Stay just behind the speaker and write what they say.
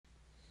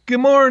Good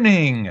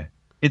morning.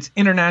 It's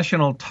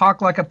International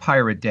Talk Like a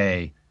Pirate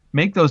Day.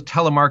 Make those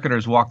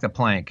telemarketers walk the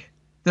plank.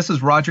 This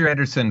is Roger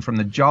Anderson from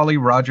the Jolly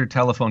Roger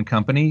Telephone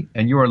Company,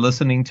 and you are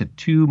listening to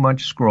Too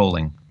Much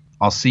Scrolling.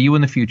 I'll see you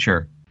in the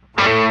future.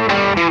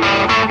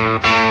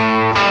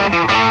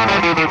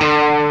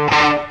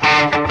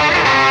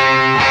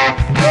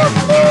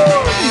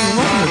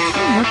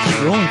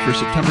 Rolling for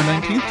September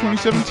 19th,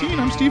 2017.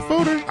 I'm Steve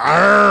Fodor.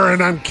 Arr,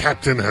 and I'm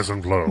Captain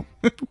Hasn't-Blow.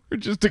 We're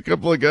just a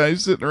couple of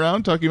guys sitting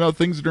around talking about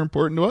things that are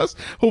important to us.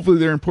 Hopefully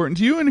they're important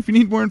to you. And if you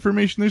need more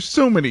information, there's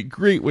so many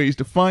great ways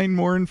to find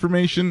more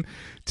information.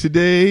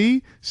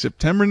 Today,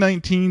 September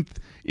 19th,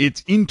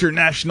 it's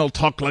International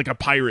Talk Like a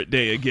Pirate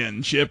Day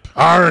again, Chip.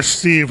 Arr,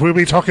 Steve, we'll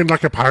be talking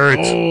like a pirate.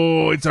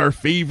 Oh, it's our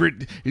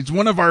favorite. It's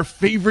one of our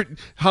favorite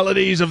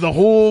holidays of the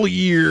whole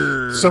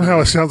year. Somehow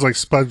it sounds like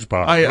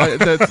SpongeBob.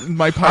 That's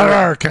my pirate.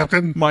 Arr,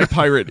 Captain. My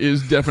pirate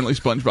is definitely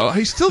SpongeBob.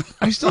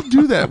 I still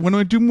do that when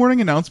I do morning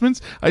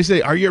announcements. I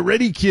say, "Are you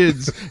ready,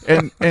 kids?"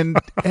 And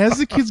as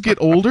the kids get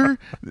older,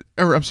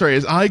 or I'm sorry,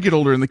 as I get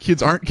older and the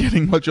kids aren't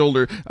getting much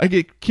older, I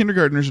get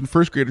kindergartners and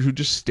first graders who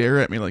just stare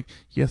at me like,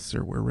 "Yes,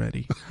 sir, we're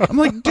ready." I'm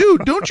like,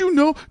 dude, don't you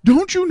know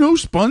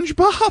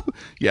SpongeBob?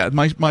 Yeah,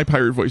 my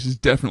pirate voice is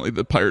definitely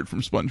the pirate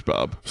from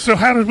SpongeBob. So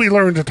how did we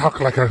learn to talk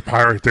like a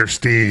pirate there,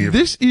 Steve?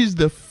 This is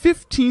the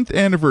 15th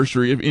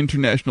anniversary of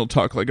International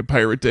Talk Like a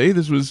Pirate Day.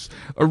 This was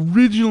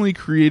originally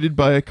created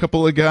by a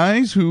couple of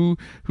guys who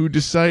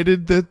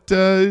decided that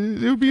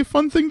it would be a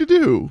fun thing to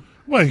do.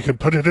 Well, you can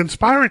put it in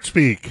pirate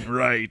speak.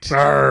 Right.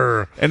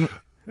 Arr. And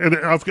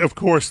of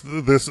course,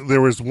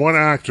 there was one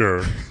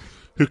actor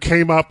who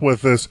came up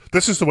with this.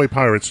 This is the way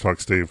pirates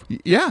talk, Steve.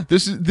 Yeah,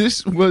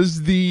 this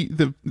was the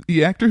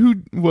actor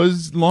who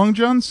was Long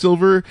John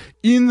Silver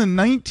in the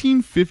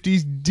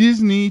 1950s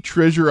Disney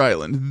Treasure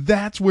Island.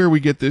 That's where we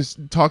get this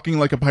talking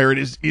like a pirate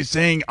is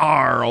saying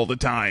 "R" all the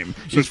time.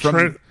 So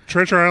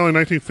Treasure Island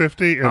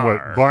 1950 and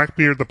what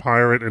Blackbeard the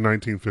Pirate in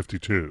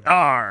 1952.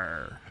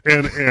 R.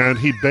 And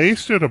he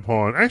based it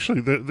upon,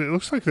 actually, it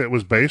looks like that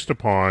was based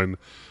upon,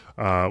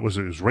 it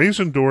was raised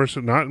in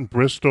Dorset, not in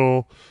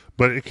Bristol,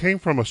 but it came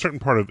from a certain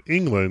part of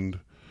England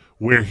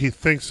where he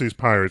thinks these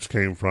pirates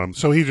came from,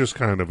 so he just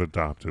kind of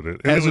adopted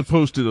it. As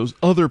opposed to those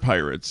other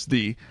pirates,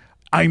 the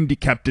 "I'm the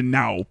captain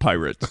now"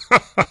 pirate.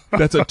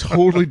 That's a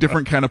totally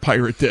different kind of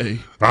pirate day.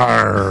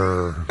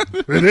 Arr,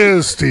 it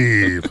is,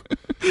 Steve.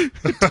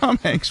 Tom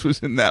Hanks was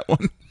in that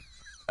one.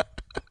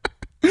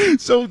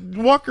 So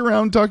walk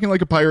around talking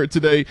like a pirate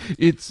today.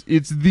 It's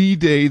the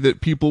day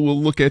that people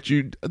will look at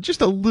you just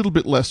a little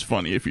bit less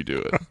funny if you do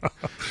it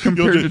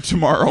compared to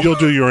tomorrow. You'll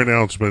do your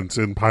announcements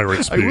in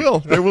pirate speak. I will.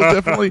 There will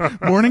definitely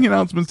morning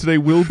announcements today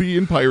will be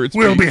in pirate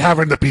speak. We'll be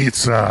having the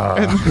pizza.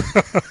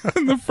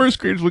 And the first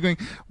graders looking,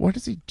 what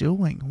is he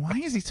doing? Why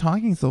is he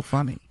talking so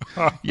funny?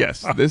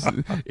 Yes,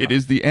 it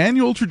is the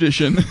annual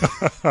tradition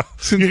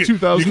since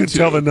 2002. You can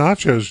tell the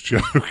nachos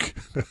joke.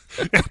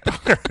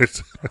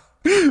 Pirates.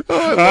 Oh,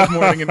 I love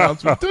morning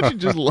announcements. Don't you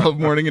just love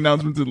morning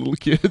announcements and little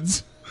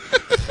kids?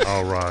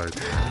 All right.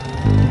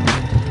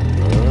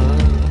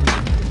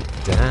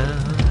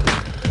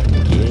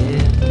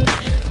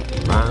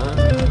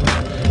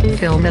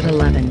 Film at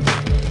 11.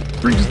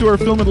 Brings us to our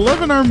film at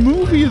 11, our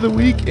movie of the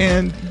week,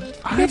 and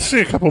You got to see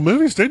a couple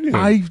movies, didn't you?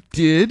 I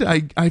did.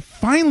 I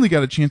finally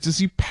got a chance to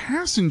see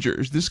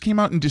Passengers. This came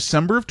out in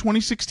December of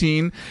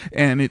 2016,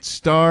 and it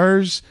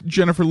stars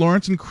Jennifer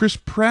Lawrence and Chris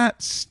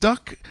Pratt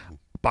stuck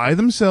by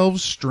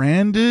themselves,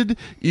 stranded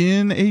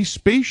in a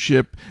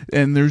spaceship,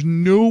 and there's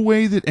no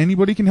way that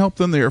anybody can help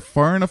them. They are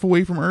far enough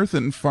away from Earth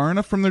and far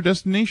enough from their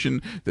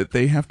destination that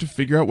they have to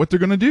figure out what they're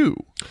going to do.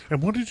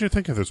 And what did you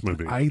think of this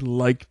movie? I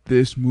liked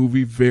this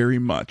movie very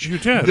much. You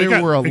did.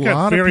 There were a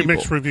lot of very people.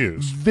 mixed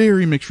reviews.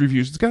 Very mixed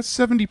reviews. It's got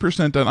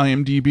 70% on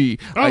IMDb.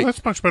 Oh,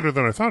 that's much better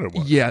than I thought it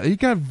was. Yeah, it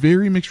got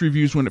very mixed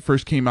reviews when it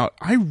first came out.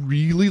 I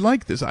really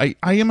like this. I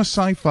am a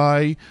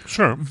sci-fi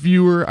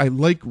viewer. I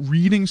like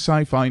reading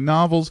sci-fi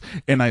novels,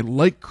 and I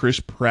like Chris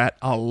Pratt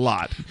a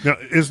lot. Now,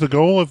 is the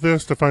goal of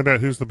this to find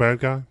out who's the bad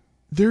guy?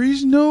 There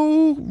is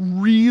no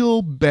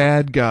real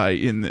bad guy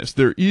in this.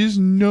 There is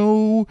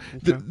no...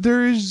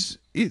 Okay.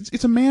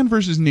 It's a man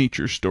versus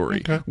nature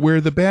story,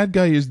 where the bad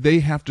guy is they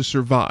have to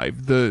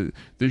survive. The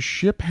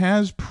ship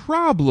has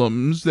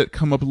problems that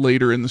come up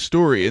later in the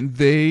story, and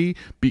they,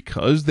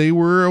 because they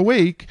were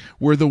awake,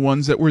 were the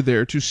ones that were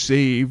there to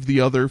save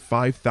the other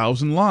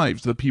 5,000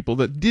 lives, the people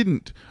that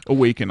didn't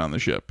awaken on the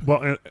ship.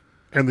 Well,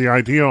 and the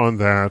idea on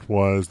that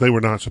was they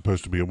were not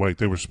supposed to be awake.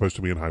 They were supposed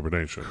to be in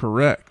hibernation.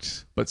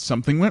 Correct. But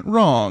something went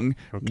wrong,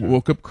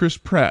 woke up Chris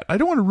Pratt. I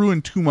don't want to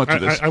ruin too much of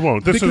this. I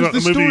won't. This is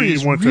a movie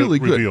you want really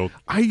to reveal.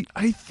 Good.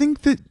 I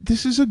think that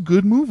this is a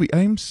good movie.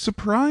 I'm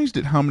surprised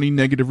at how many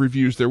negative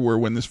reviews there were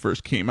when this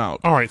first came out.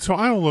 All right, so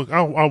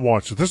I'll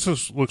watch it.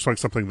 This looks like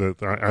something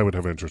that I would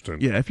have interest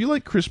in. Yeah, if you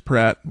like Chris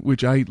Pratt,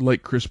 which I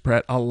like Chris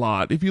Pratt a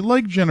lot. If you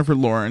like Jennifer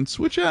Lawrence,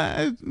 which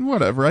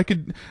whatever,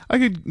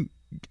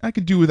 I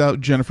could do without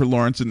Jennifer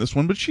Lawrence in this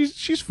one, but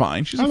she's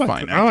fine. She's a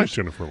fine actress. I like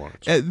Jennifer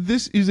Lawrence.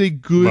 This is a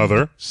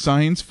good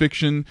science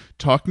fiction,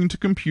 talking to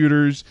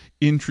computers,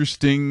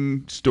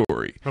 interesting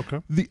story.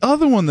 Okay. The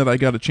other one that I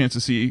got a chance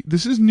to see,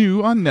 this is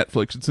new on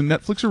Netflix. It's a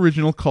Netflix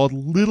original called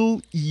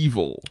Little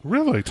Evil.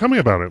 Really? Tell me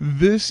about it.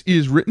 This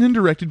is written and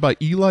directed by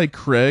Eli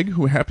Craig,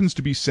 who happens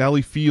to be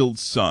Sally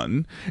Field's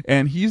son,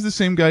 and he's the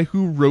same guy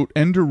who wrote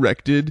and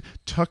directed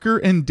Tucker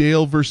and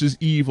Dale versus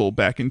Evil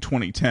back in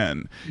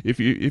 2010. If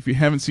you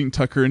haven't seen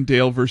Tucker and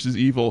Dale versus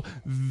Evil,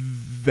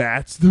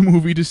 that's the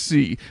movie to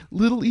see.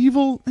 Little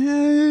Evil,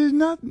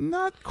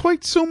 not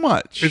quite so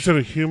much. Is it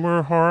a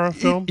humor horror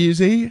film? It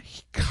is a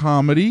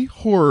comedy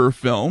horror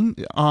film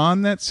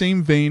on that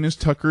same vein as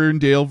Tucker and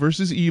Dale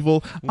versus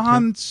Evil,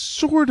 on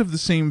sort of the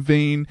same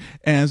vein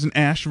as an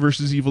Ash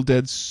versus Evil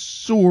Dead,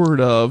 sort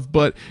of,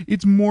 but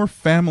it's more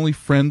family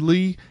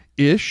friendly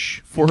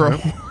ish for a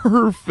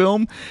horror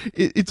film.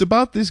 It's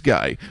about this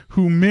guy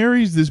who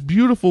marries this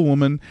beautiful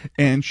woman,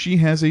 and she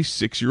has a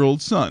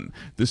 6-year-old son.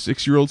 The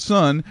 6-year-old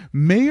son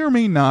may or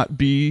may not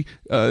be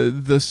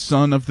the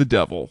son of the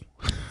devil.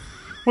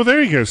 Well,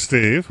 there you go,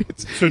 Steve.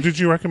 So did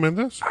you recommend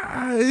this?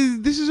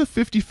 This is a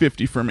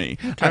 50-50 for me.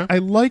 Okay. I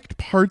liked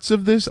parts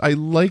of this. I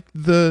liked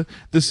the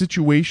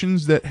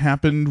situations that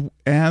happened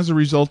as a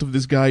result of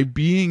this guy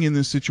being in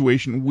this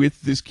situation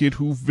with this kid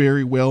who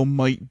very well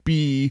might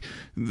be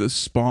the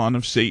spawn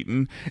of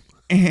Satan.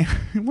 And,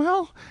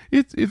 well,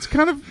 it's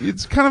kind of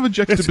a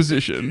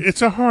juxtaposition.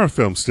 It's a horror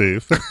film,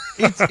 Steve.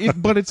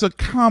 But it's a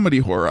comedy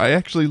horror. I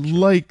actually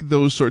like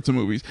those sorts of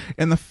movies,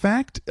 and the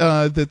fact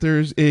that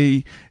there's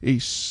a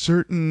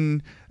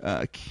certain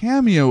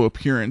cameo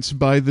appearance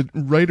by the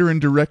writer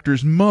and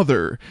director's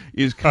mother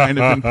is kind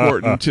of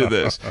important to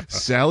this.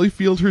 Sally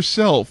Field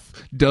herself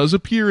does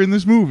appear in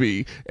this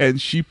movie, and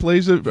she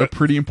plays a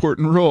pretty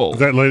important role.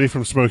 That lady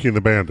from Smokey and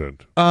the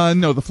Bandit.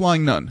 No, the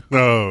Flying Nun.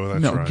 No,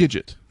 that's No, right.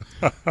 Gidget.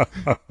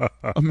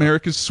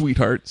 America's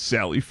sweetheart,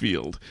 Sally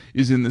Field,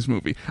 is in this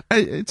movie.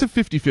 It's a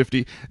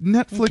 50-50.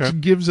 Netflix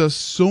gives us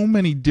so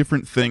many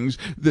different things.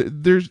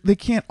 They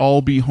can't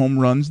all be home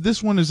runs.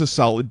 This one is a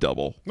solid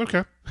double.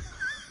 Okay.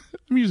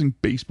 I'm using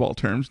baseball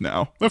terms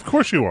now. Of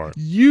course you are.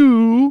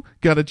 You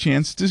got a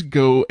chance to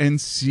go and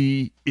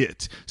see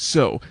it.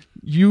 So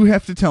you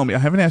have to tell me. I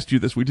haven't asked you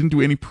this. We didn't do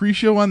any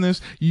pre-show on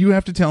this. You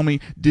have to tell me,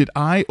 did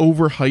I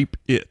overhype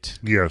it?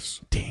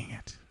 Yes. Dang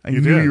it. I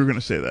knew you were going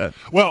to say that.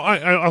 Well,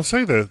 I'll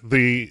say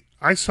that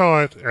I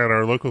saw it at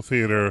our local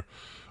theater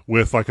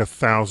with like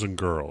 1,000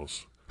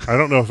 girls. I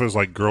don't know if it was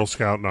like Girl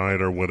Scout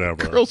night or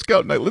whatever. Girl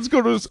Scout night. Let's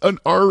go to an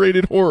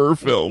R-rated horror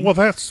film. Well,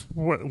 that's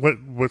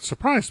what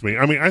surprised me.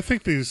 I mean, I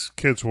think these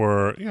kids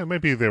were,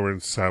 maybe they were in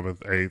 7th,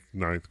 8th,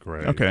 9th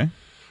grade. Okay.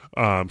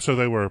 So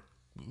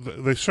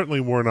they certainly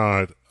were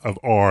not of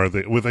R.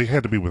 They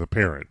had to be with a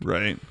parent.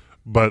 Right.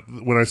 But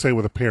when I say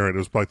with a parent, it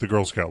was like the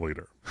Girl Scout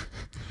leader.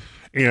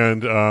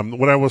 And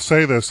when I will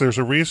say this, there's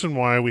a reason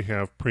why we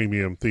have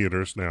premium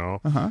theaters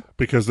now,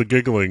 because the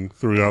giggling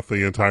throughout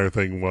the entire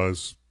thing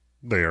was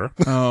there.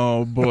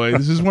 Oh, boy.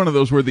 This is one of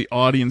those where the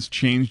audience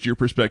changed your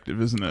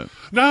perspective, isn't it?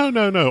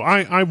 No.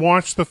 I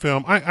watched the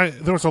film.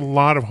 There was a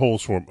lot of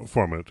holes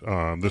from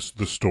it,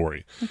 this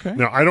story. Okay.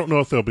 Now, I don't know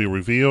if they'll be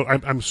revealed.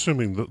 I'm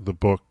assuming the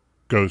book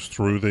goes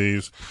through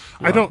these.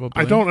 Probably.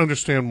 I don't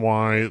understand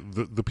why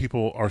the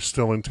people are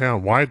still in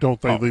town. Why don't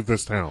they leave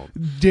this town?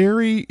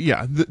 Derry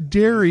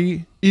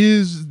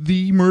is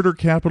the murder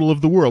capital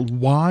of the world.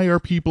 Why are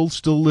people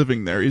still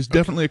living there is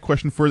definitely a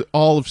question for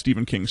all of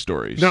Stephen King's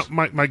stories. Now,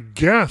 my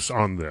guess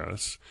on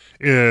this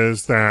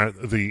is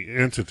that the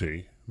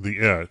entity,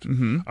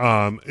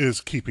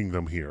 is keeping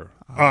them here.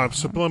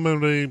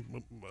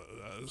 Subliminally,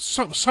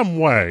 some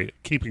way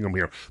keeping them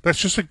here. That's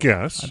just a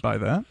guess. I buy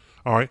that.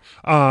 All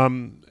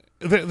right.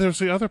 There's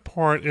the other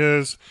part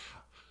is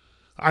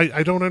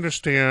I don't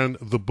understand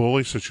the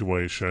bully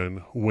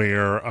situation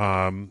where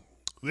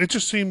it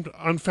just seemed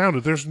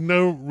unfounded. There's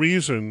no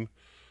reason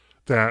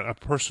that a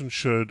person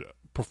should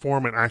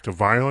perform an act of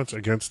violence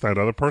against that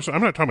other person.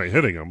 I'm not talking about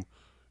hitting them.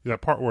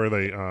 That part where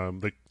they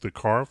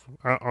carve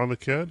on the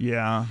kid.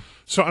 Yeah.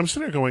 So I'm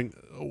sitting there going,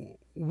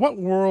 what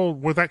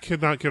world would that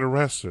kid not get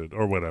arrested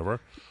or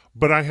whatever?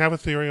 But I have a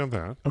theory on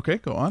that. Okay,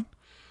 go on.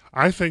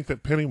 I think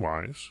that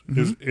Pennywise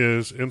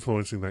is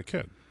influencing that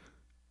kid.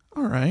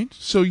 All right.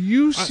 So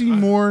you see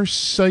more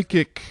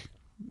psychic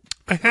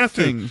I have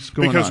things to,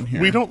 going because on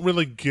here. we don't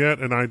really get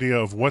an idea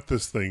of what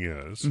this thing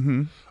is.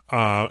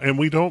 And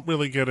we don't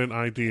really get an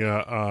idea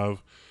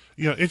of,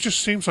 it just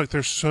seems like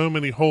there's so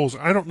many holes.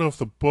 I don't know if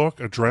the book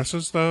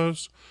addresses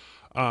those,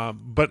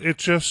 but it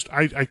just,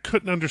 I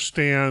couldn't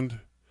understand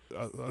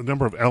a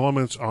number of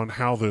elements on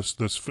how this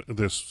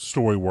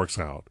story works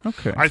out.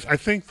 Okay. I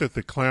think that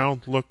the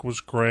clown look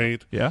was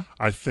great. Yeah.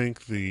 I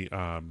think the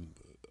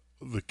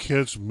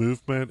kids'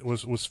 movement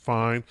was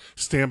fine.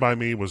 Stand By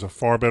Me was a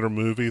far better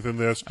movie than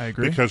this. I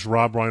agree. Because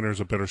Rob Reiner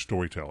is a better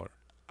storyteller.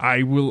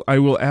 I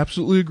will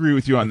absolutely agree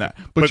with you on that.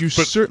 But you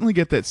certainly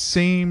get that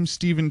same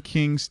Stephen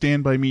King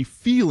Stand By Me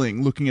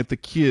feeling looking at the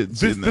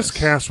kids in this. This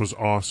cast was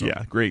awesome.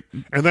 Yeah, great.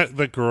 And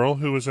that girl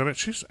who was in it,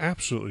 she's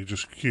absolutely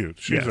just cute.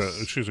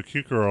 She's a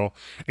cute girl.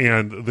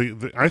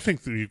 And I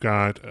think that you've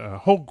got a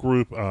whole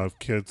group of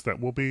kids that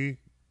will be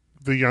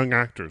the young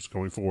actors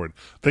going forward.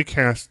 The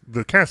cast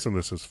in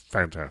this is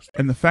fantastic.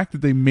 And the fact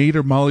that they made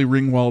a Molly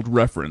Ringwald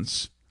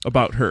reference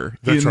about her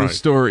That's in right. the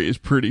story is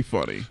pretty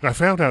funny. I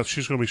found out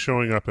she's going to be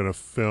showing up in a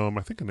film,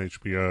 I think on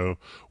HBO,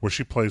 where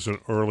she plays an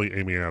early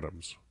Amy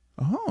Adams.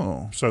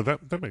 Oh. So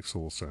that makes a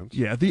little sense.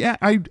 Yeah,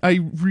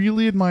 I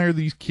really admire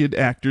these kid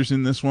actors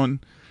in this one.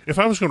 If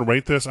I was going to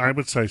rate this, I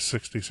would say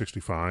 60,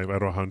 65 out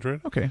of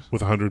 100. Okay.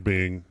 With 100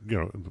 being,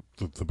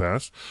 the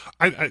best.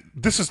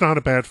 This is not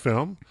a bad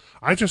film.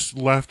 I just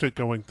left it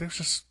going,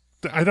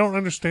 I don't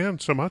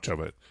understand so much of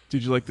it.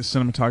 Did you like the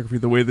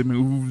cinematography, the way they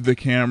moved the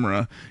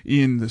camera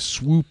in the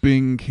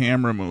swooping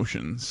camera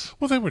motions?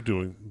 Well, they were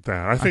doing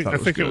that. I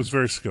think it was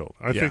very skilled.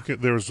 I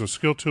think there was a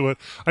skill to it.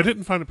 I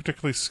didn't find it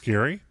particularly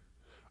scary.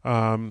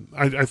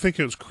 I think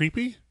it was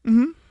creepy.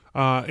 Mm-hmm.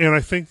 And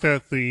I think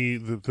that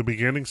the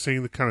beginning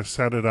scene that kind of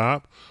set it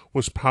up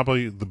was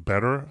probably the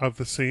better of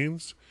the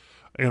scenes.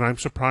 And I'm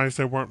surprised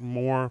there weren't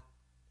more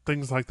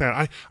things like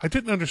that. I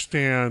didn't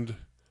understand.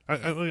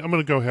 I'm going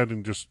to go ahead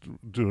and just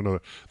do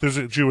another. There's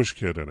a Jewish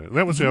kid in it. And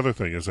that was the other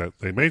thing, is that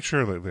they made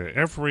sure that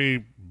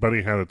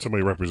everybody had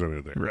somebody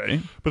represented there. Right.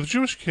 But the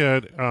Jewish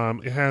kid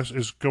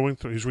is going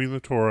through. He's reading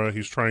the Torah.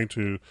 He's trying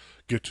to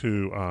get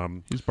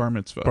to his bar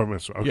mitzvah. Bar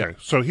mitzvah. Okay, Yeah.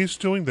 so he's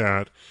doing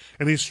that,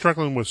 and he's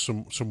struggling with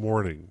some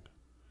wording.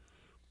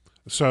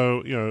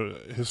 So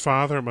his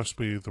father must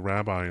be the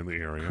rabbi in the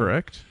area.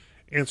 Correct.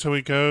 And so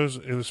he goes,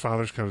 and his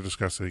father's kind of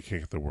disgusted he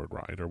can't get the word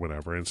right or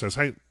whatever, and says,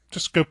 "Hey,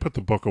 just go put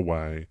the book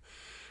away."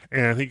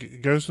 And he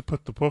goes to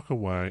put the book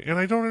away, and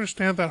I don't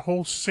understand that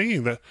whole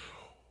scene. That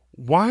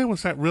why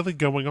was that really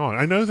going on?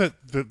 I know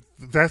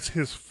that's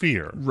his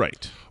fear,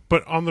 Right.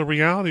 but on the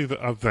reality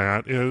of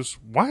that is,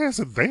 why is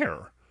it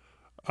there?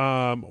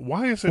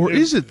 Why is it? Or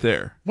is it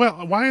there?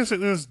 Well, why is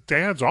it in his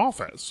dad's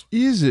office?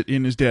 Is it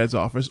in his dad's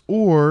office,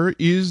 or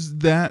is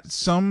that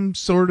some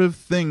sort of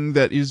thing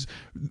that is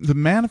the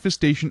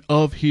manifestation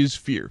of his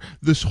fear?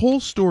 This whole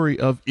story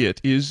of it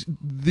is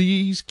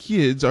these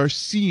kids are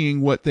seeing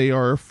what they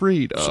are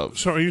afraid of.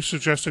 So are you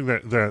suggesting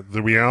that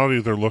the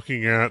reality they're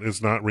looking at is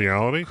not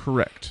reality?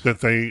 Correct. That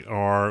they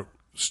are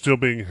still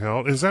being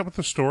held? Is that what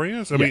the story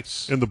is? I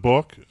Yes. mean, in the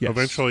book, Yes.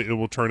 eventually it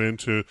will turn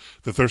into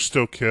that they're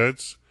still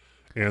kids,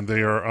 and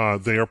they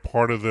are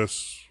part of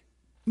this.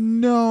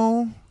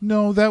 No,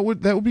 that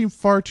would be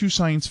far too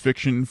science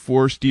fiction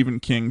for Stephen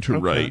King to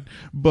write.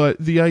 But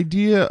the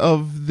idea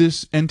of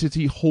this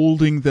entity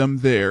holding them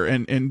there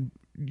and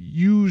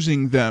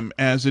using them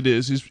as it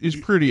is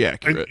pretty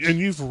accurate. And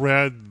you've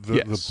read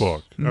the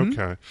book,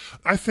 Okay?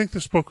 I think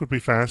this book would be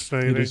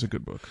fascinating. It is a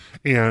good book,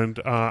 and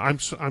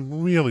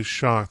I'm really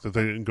shocked that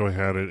they didn't go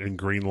ahead and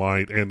green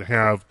light and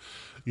have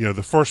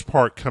the first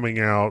part coming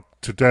out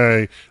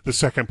today, the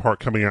second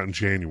part coming out in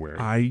January.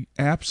 I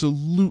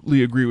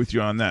absolutely agree with you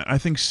on that. I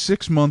think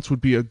 6 months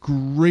would be a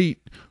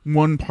great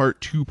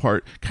 1-part,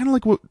 2-part, kind of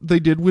like what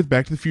they did with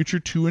Back to the Future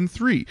 2 and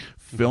 3.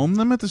 Film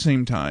them at the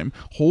same time,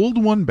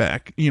 hold one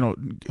back,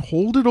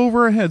 hold it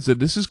over our heads that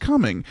this is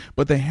coming,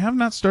 but they have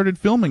not started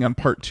filming on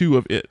part 2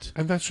 of it.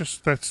 And that's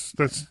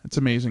It's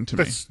amazing to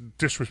me. That's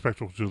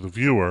disrespectful to the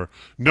viewer,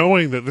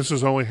 knowing that this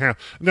is only half.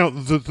 Now,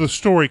 the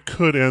story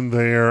could end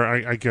there.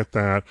 I get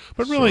that,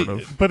 but really,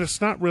 Sort of. but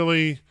it's not really.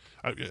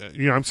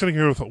 I'm sitting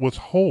here with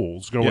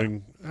holes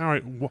going. All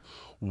right,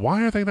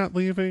 why are they not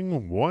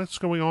leaving? What's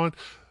going on?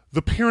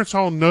 The parents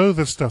all know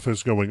this stuff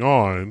is going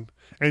on,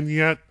 and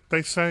yet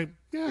they say,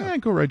 "Yeah,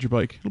 Go ride your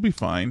bike. It'll be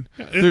fine."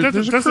 Doesn't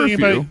There's a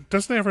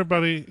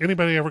curfew.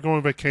 anybody ever go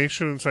on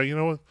vacation and say, you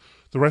know what,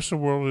 the rest of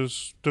the world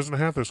doesn't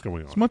have this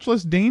going on? It's much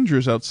less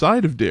dangerous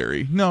outside of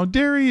Derry. No,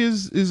 Derry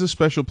is a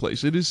special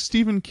place. It is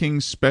Stephen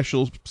King's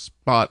special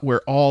spot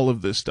where all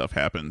of this stuff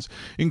happens,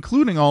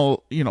 including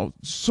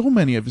so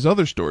many of his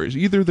other stories.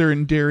 Either they're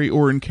in Derry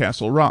or in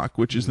Castle Rock,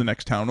 which is the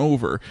next town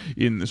over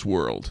in this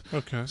world.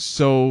 Okay.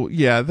 So,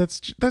 yeah,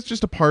 that's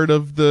just a part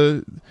of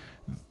the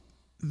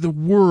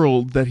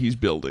world that he's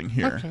building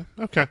here.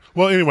 Okay.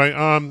 Well, anyway,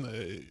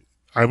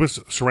 I was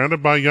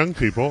surrounded by young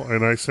people,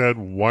 and I said,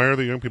 "Why are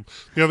the young people?"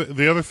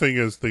 The other thing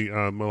is the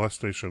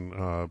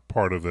molestation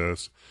part of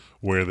this,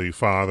 where the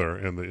father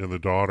and the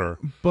daughter.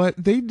 But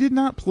they did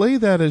not play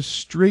that as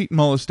straight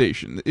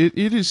molestation. It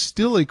is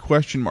still a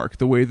question mark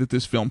the way that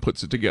this film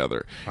puts it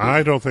together.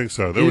 I don't think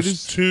so. There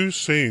was 2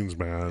 scenes,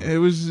 man. It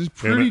was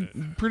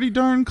pretty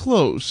darn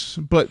close,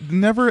 but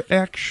never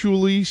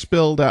actually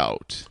spelled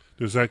out.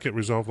 Does that get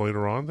resolved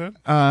later on then?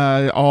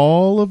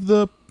 All of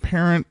the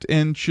parent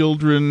and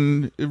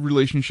children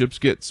relationships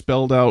get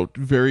spelled out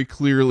very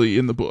clearly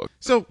in the book.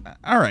 So,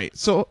 all right.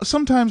 So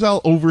sometimes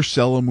I'll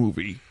oversell a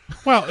movie.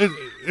 Well,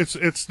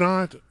 it's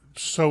not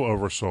so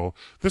oversold.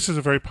 This is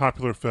a very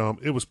popular film.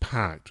 It was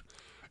packed.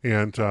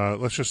 And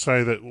let's just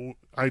say that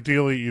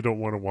ideally you don't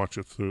want to watch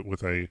it through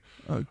with a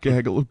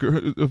gaggle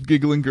of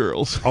giggling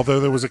girls. Although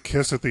there was a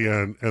kiss at the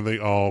end and they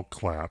all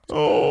clapped.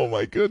 Oh,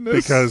 my goodness.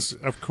 Because,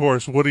 of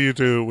course, what do you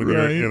do when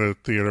Right. you're in a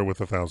theater with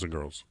 1,000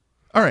 girls?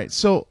 All right,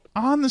 so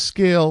on the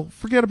scale,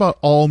 forget about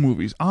all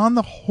movies. On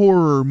the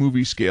horror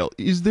movie scale,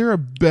 is there a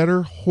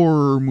better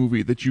horror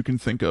movie that you can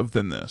think of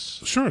than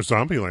this? Sure,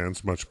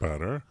 Zombieland's much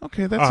better.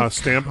 Okay,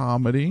 that's a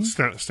comedy.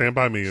 Stand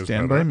by Me is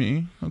Stand better. by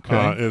Me.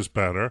 Okay. Is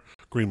better.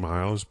 Green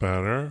Mile is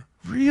better.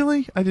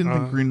 Really? I didn't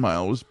think Green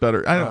Mile was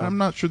better. I'm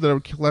not sure that I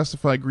would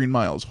classify Green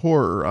Mile as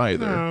horror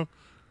either.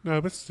 No,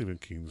 but Stephen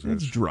King's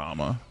It's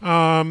drama.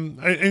 and,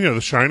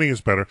 The Shining is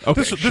better.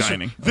 Okay, This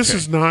Shining. This Okay.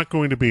 is not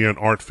going to be an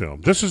art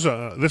film. This is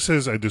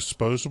a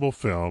disposable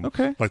film,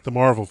 Okay. like the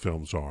Marvel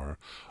films are.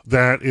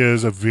 That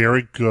is a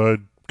very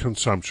good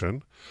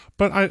consumption.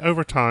 But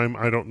over time,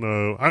 I don't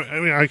know. I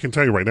mean, I can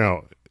tell you right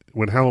now,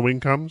 when Halloween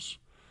comes,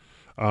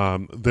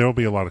 there'll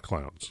be a lot of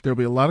clowns. There'll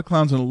be a lot of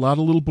clowns and a lot of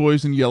little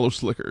boys in yellow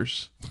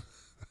slickers.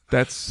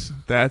 That's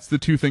the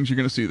two things you're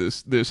going to see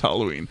this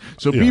Halloween.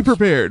 So be Yes.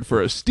 prepared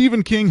for a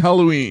Stephen King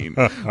Halloween.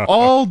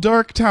 All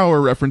Dark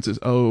Tower references.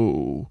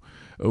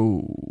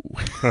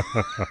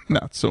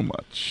 Not so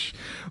much.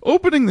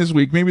 Opening this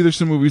week, maybe there's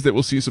some movies that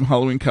we'll see some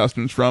Halloween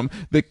costumes from.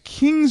 The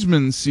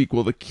Kingsman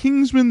sequel, The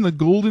Kingsman: The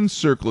Golden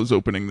Circle, is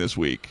opening this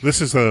week.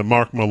 This is the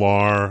Mark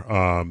Millar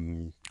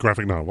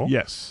graphic novel.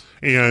 Yes.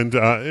 And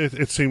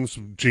it seems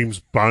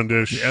James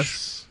Bondish.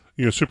 Yes.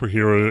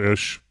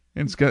 Superhero-ish.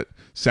 And it's got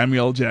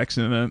Samuel L.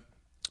 Jackson in it.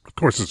 Of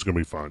course, it's going to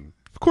be fun.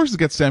 Of course, it's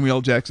got Samuel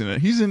L. Jackson in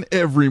it. He's in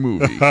every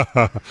movie.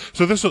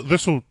 So this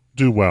will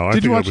do well. I Did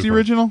think you watch it'll be the fun.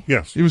 original?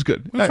 Yes. It was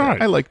good. It's all right.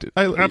 I liked it.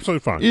 Absolutely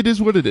fine. It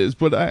is what it is,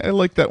 but I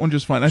like that one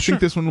just fine. I Sure.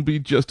 think this one will be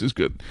just as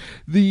good.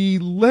 The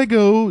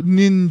Lego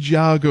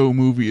Ninjago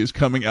movie is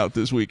coming out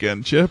this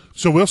weekend, Chip.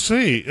 So we'll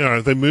see.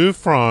 They moved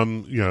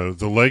from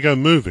the Lego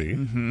movie,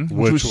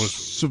 which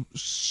was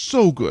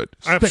so good.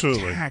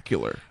 Absolutely.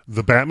 Spectacular.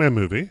 the Batman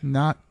movie,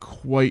 Not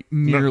quite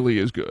nearly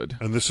as good.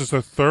 and this is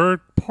the third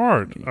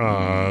part.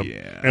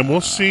 Yeah. And we'll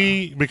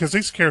see, because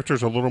these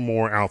characters are a little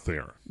more out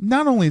there.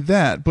 Not only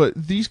that, but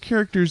these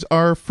characters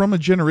are from a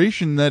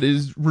generation that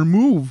is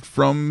removed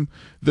from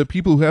the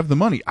people who have the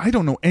money. I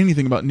don't know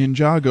anything about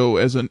Ninjago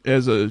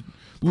as a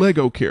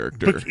Lego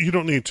character. But you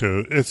don't need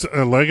to. It's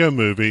a Lego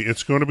movie.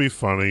 It's going to be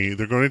funny.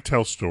 They're going to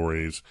tell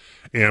stories.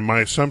 And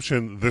my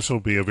assumption, this will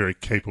be a very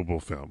capable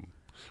film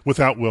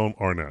without Will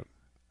Arnett.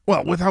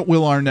 Well, without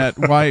Will Arnett,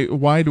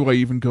 why do I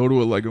even go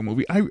to a Lego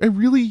movie? I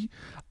really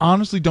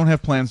honestly don't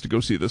have plans to go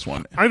see this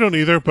one. I don't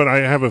either, but I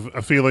have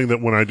a feeling that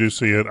when I do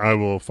see it, I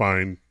will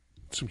find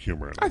some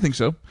humor in it. I think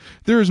so.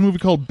 There is a movie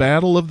called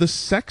Battle of the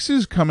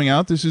Sexes coming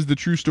out. This is the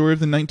true story of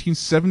the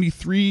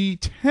 1973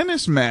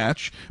 tennis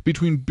match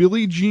between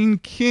Billie Jean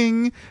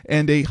King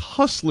and a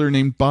hustler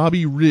named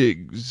Bobby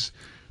Riggs.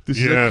 This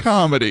is a Yes.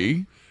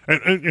 comedy.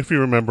 And if you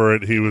remember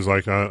it, he was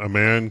like a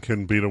man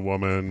can beat a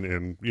woman,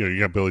 and you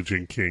got Billie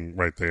Jean King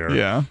right there,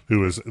 Yeah.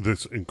 who is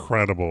this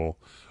incredible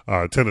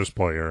tennis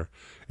player,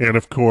 and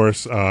of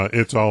course,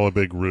 it's all a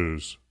big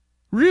ruse.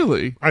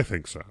 Really? I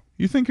think so.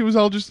 You think it was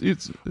all just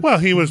Well,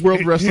 he was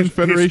World Wrestling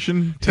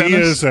Federation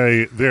tennis? He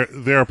is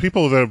there are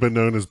people that have been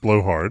known as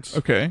blowhards,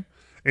 Okay.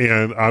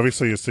 and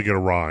obviously it's to get a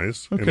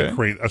rise and Okay. to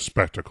create a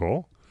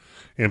spectacle,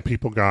 and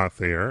people got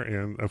there,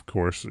 and of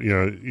course,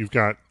 you've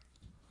got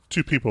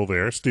two people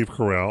there, Steve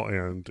Carell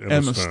and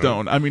Emma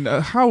Stone. I mean,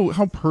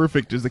 how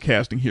perfect is the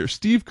casting here?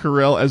 Steve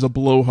Carell as a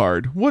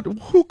blowhard.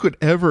 Who could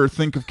ever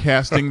think of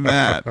casting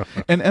that?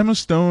 And Emma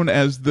Stone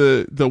as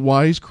the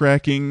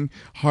wisecracking,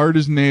 hard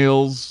as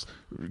nails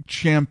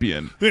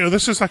champion.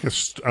 This is like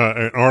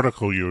an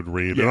article you would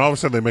read, and all of a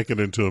sudden they make it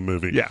into a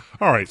movie. Yeah.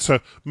 All right, so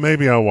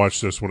maybe I'll watch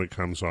this when it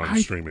comes on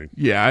streaming.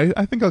 Yeah,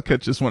 I think I'll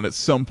catch this one at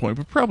some point,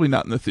 but probably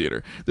not in the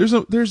theater.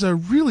 There's a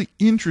really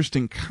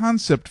interesting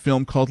concept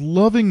film called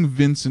Loving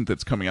Vincent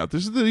that's coming out.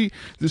 This is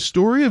the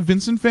story of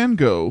Vincent van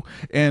Gogh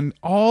and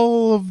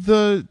all of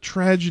the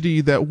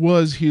tragedy that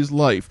was his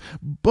life.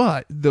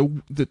 But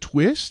the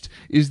twist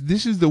is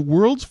this is the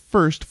world's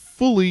first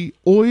fully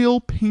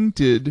oil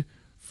painted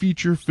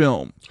feature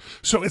film.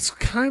 So it's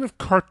kind of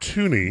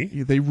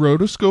cartoony. They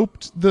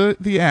rotoscoped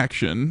the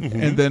action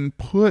and then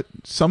put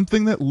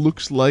something that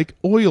looks like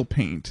oil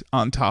paint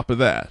on top of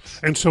that.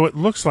 And so it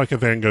looks like a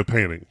Van Gogh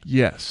painting.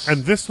 Yes.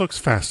 And this looks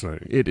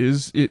fascinating.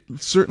 It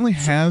certainly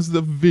has the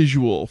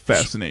visual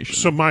fascination.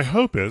 So my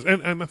hope is,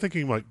 and I'm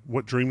thinking like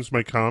What Dreams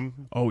May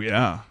Come, oh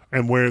yeah.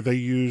 and where they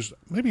use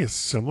maybe a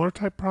similar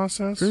type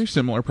process. Very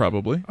similar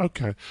probably.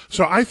 Okay.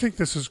 So I think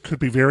this could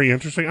be very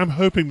interesting. I'm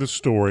hoping the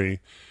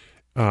story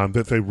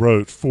that they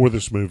wrote for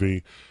this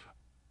movie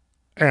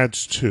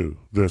adds to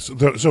this.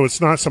 So it's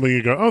not something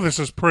you go, oh, this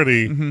is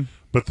pretty,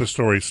 but the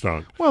story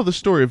stunk. Well, the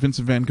story of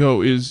Vincent van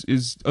Gogh is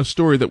a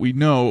story that we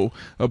know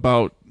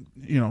about,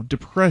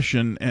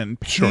 depression and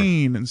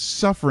pain and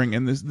suffering,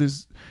 and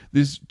this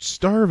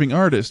starving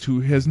artist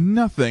who has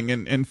nothing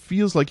and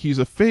feels like he's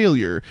a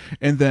failure,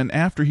 and then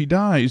after he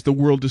dies, the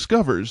world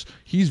discovers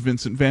he's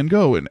Vincent van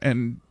Gogh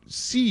and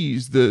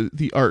sees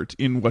the art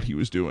in what he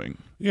was doing.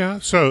 Yeah,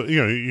 so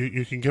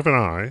you can give an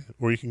eye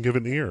or you can give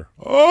an ear.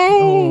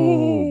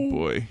 Oh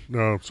boy.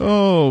 No, sorry.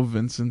 Oh,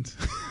 Vincent.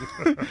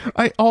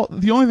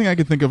 The only thing I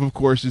can think of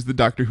course, is the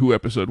Doctor Who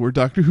episode where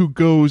Doctor Who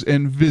goes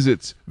and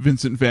visits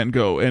Vincent van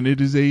Gogh, and it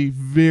is a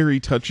very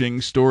touching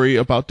story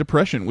about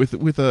depression with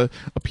a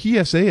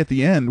PSA at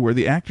the end where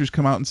the actors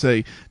come out and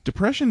say,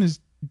 depression is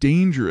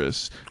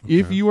dangerous. Okay.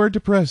 If you are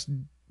depressed,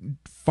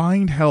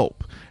 find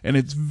help. And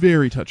it's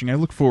very touching. I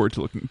look forward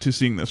to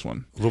seeing this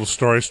one. A little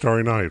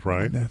Starry Night,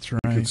 right? That's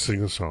right. You can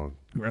sing a song.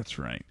 That's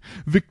right.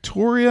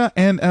 Victoria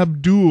and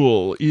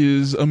Abdul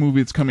is a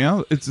movie that's coming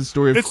out. It's the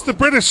story of... It's the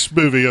British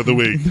movie of the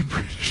week. The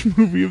British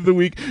movie of the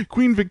week.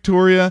 Queen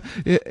Victoria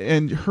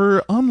and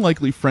her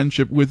unlikely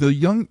friendship with a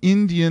young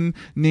Indian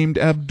named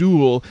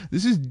Abdul.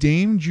 This is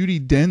Dame Judi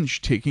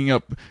Dench taking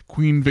up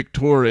Queen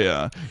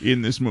Victoria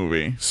in this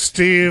movie.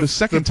 Steve,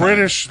 the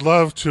British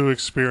love to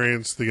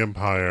experience the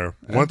Empire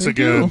once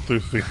again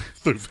through film.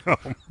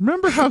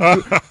 Remember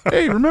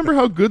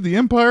how good the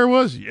Empire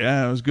was?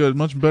 Yeah, it was good.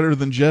 Much better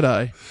than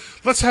Jedi.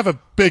 Let's have a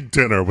big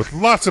dinner with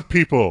lots of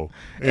people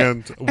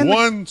and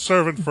one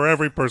servant for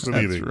every person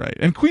eating. That's right.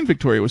 And Queen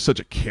Victoria was such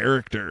a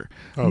character.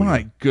 Oh,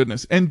 my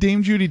goodness. And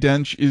Dame Judi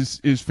Dench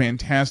is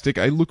fantastic.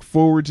 I look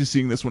forward to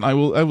seeing this one. I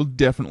will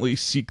definitely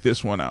seek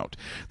this one out.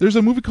 There's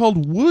a movie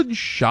called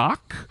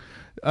Woodshock.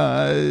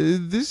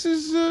 This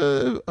is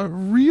a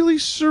really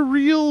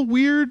surreal,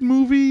 weird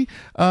movie.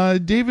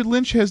 David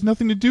Lynch has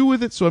nothing to do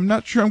with it, so I'm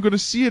not sure I'm going to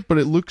see it, but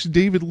it looks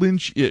David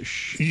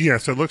Lynch-ish.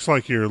 Yes, it looks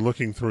like you're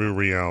looking through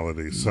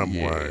reality some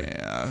way.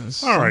 Yeah.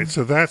 All right,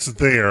 so that's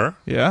there.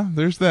 Yeah,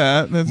 there's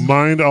that. That's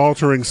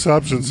mind-altering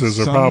substances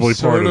are probably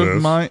part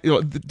of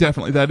this.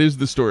 Definitely, that is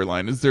the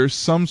storyline. Is there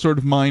some sort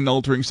of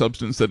mind-altering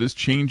substance that is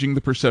changing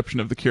the perception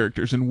of the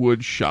characters in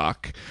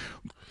Woodshock?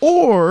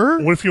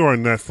 Or what if you're on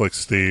Netflix,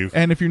 Steve?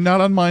 And if you're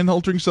not on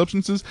mind-altering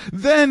substances,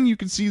 then you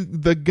can see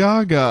the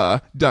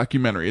Gaga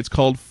documentary. It's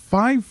called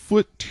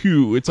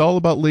 5'2". It's all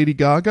about Lady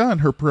Gaga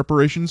and her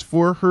preparations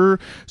for her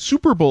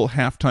Super Bowl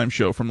halftime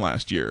show from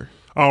last year.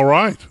 All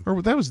right.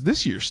 Or that was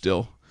this year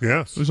still.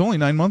 Yes. It was only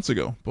 9 months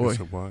ago. Boy,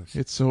 yes, it was.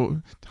 It's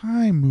so...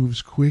 Time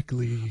moves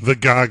quickly. The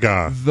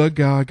Gaga. The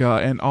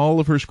Gaga and all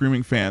of her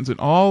screaming fans and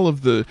all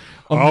of the...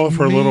 all of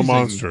her little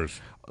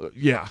monsters.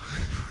 Yeah.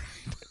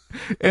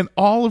 And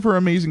all of her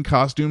amazing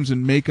costumes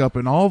and makeup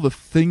and all the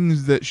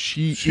things that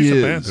she's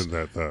abandoned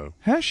that, though.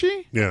 Has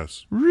she?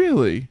 Yes.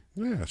 Really?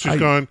 Yeah. She's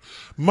gone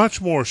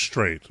much more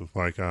straight.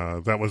 Like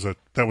that was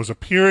a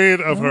period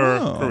of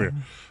her career.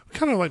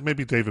 Kind of like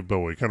maybe David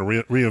Bowie, kind of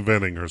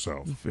reinventing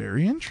herself.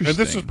 Very interesting. And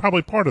this is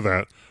probably part of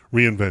that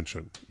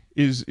reinvention.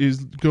 Is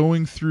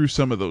going through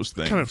some of those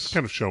things.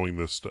 Kind of showing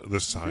this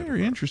side.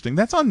 Very interesting.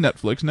 That's on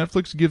Netflix.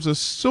 Netflix gives us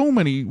so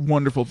many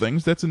wonderful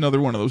things. That's another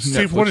one of those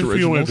Steve, Netflix what if originals.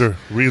 you wanted to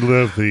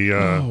relive the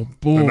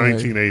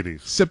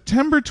 1980s?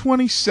 September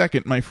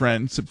 22nd, my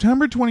friend.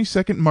 September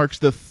 22nd marks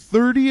the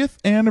 30th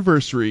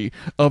anniversary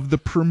of the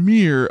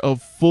premiere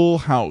of Full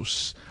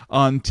House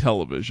on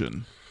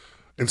television.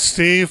 And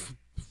Steve,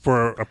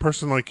 for a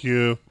person like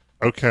you,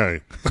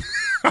 okay.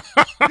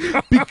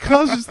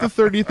 Because it's the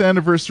 30th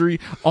anniversary,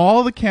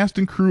 all the cast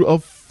and crew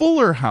of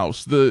Fuller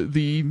House,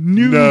 the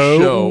new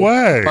show,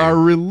 are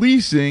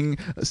releasing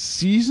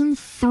season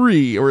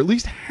 3, or at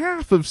least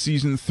half of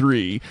season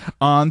 3,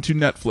 onto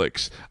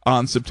Netflix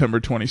on September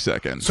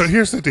 22nd. So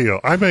here's the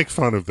deal. I make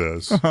fun of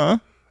this.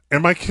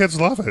 And my kids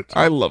love it.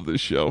 I love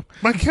this show.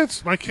 My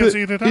kids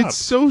eat it up. It's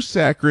so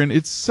saccharine.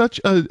 It's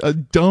such a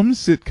dumb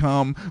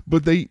sitcom,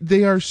 but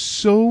they are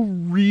so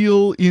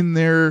real in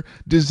their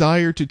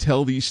desire to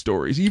tell these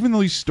stories, even though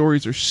these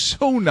stories are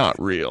so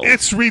not real.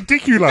 It's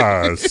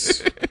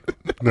ridiculous.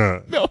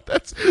 No,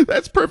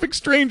 that's Perfect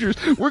Strangers.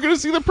 We're going to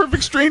see the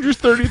Perfect Strangers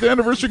 30th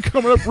anniversary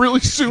coming up really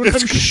soon,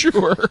 I'm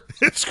sure.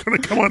 It's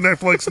going to come on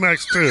Netflix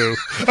next, too.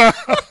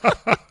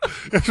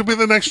 It'll be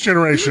the next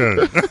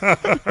generation.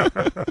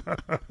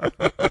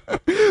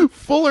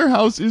 Fuller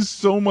House is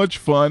so much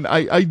fun.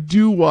 I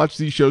do watch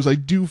these shows. I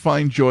do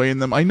find joy in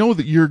them. I know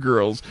that your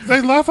girls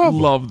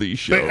love these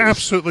shows. They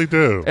absolutely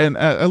do. And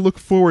I look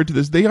forward to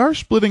this. They are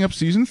splitting up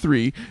season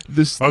 3.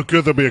 Oh,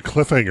 good. There'll be a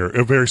cliffhanger,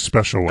 a very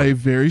special one. A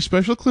very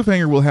special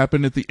cliffhanger will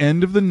happen at the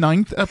end of the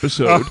 9th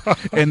episode,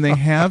 and they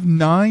have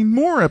 9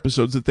 more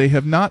episodes that they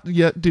have not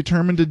yet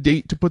determined a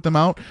date to put them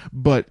out,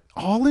 but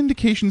all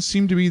indications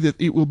seem to be that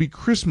it will be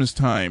Christmas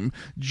time,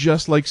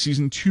 just like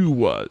season 2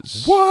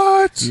 was.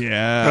 What?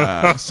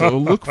 Yeah. So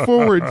look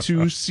forward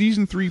to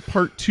season 3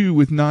 part 2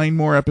 with 9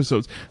 more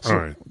episodes. So all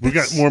right. We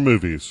got more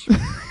movies.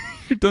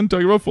 You're done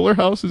talking about Fuller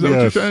House? Is that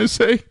what you're trying to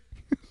say?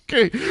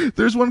 Okay,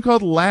 there's one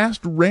called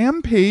Last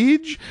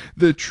Rampage,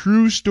 the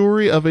true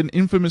story of an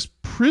infamous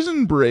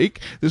prison break.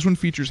 This one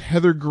features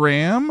Heather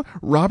Graham,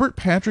 Robert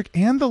Patrick,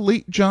 and the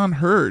late John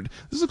Hurd.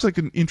 This looks like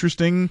an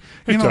interesting,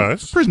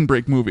 prison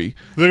break movie.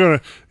 They're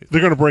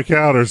gonna break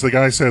out, or as the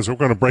guy says, we're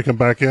gonna break them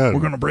back in.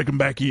 We're gonna break them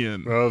back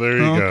in. Oh, there you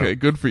go. Okay,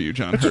 good for you,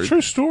 John It's Hurd. a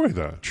true story,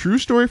 though. True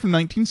story from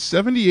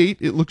 1978.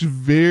 It looks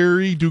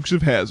very Dukes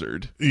of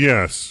Hazzard.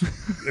 Yes,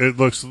 it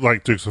looks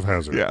like Dukes of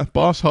Hazzard. Yeah,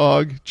 Boss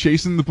Hogg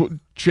chasing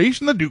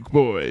the Duke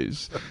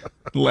boys.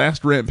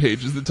 Last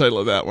Rampage is the title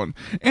of that one.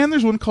 And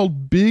there's one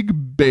called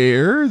Big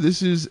Bear.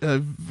 This is a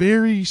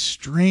very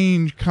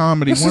strange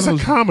comedy. This one is of a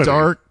those comedy.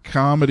 dark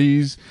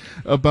comedies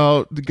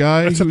about the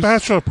guy It's a who's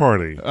bachelor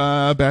party.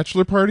 a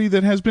bachelor party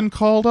that has been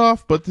called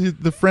off, but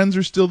the friends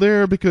are still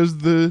there because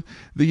they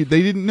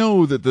didn't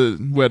know that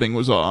the wedding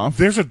was off.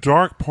 There's a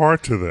dark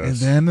part to And this.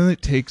 then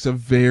it takes a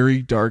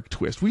very dark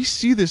twist. We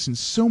see this in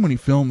so many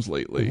films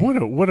lately.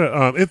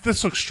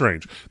 This looks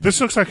strange. This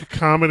looks like a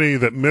comedy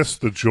that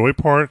missed the joy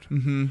part,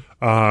 and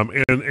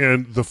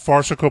the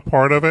farcical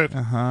part of it.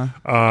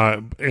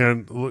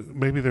 And look,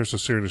 maybe there's a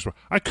serious one.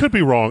 I could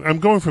be wrong. I'm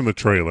going from the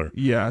trailer.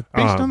 Yeah,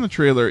 based on the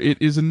trailer, it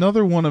is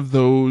another one of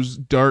those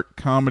dark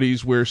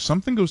comedies where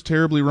something goes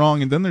terribly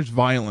wrong and then there's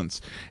violence.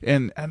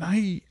 And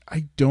I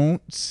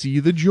don't see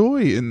the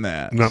joy in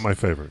that. Not my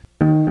favorite.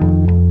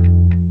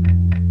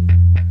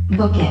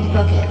 Book it.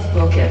 Book it.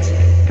 Book it.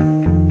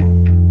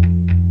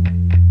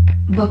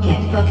 Book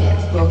it. Book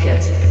it. Book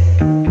it.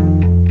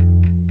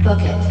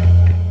 Book it.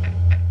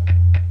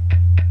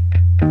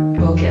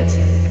 Book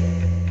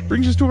it.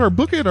 Brings us to our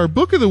book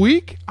of the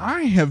week.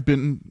 I have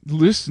been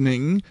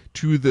listening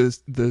to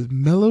the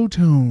mellow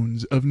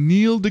tones of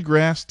Neil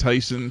deGrasse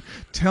Tyson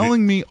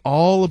telling me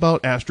all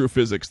about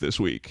astrophysics this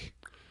week.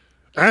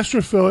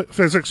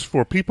 Astrophysics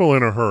for People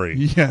in a Hurry.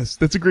 Yes,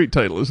 that's a great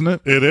title, isn't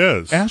it? It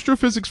is.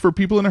 Astrophysics for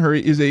People in a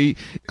Hurry is a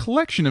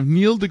collection of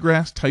Neil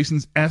deGrasse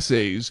Tyson's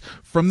essays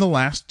from the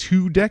last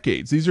 2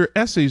 decades. These are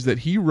essays that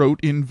he wrote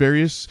in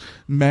various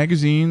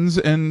magazines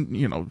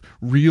and,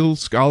 real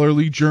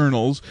scholarly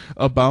journals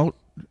about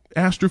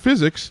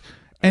astrophysics,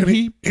 and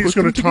he's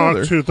going to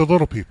talk to the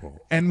little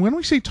people. And when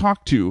we say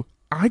talk to,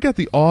 I got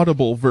the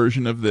audible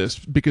version of this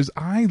because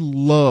I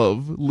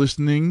love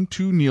listening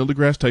to Neil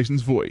deGrasse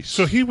Tyson's voice.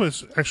 So he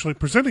was actually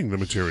presenting the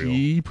material.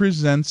 He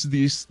presents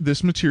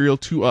this material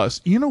to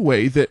us in a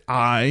way that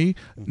I,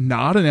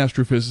 not an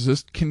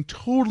astrophysicist, can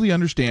totally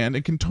understand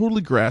and can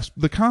totally grasp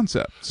the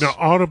concepts. Now,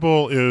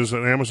 Audible is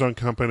an Amazon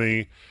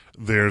company.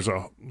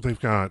 They've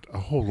got a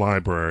whole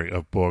library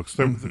of books.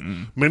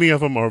 Many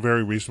of them are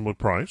very reasonably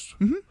priced.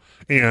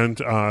 And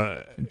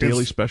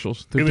daily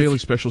specials. Their daily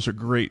specials are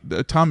great.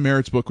 Tom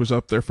Merritt's book was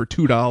up there for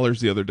 $2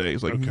 the other day.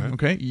 It's like,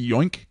 okay,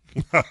 yoink.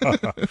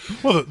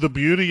 Well, the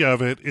beauty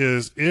of it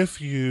is if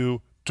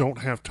you don't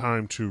have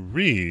time to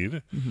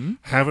read,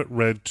 have it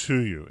read to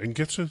you and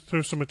get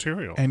through some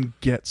material. And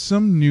get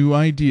some new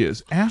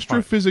ideas.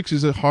 Astrophysics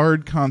is a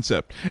hard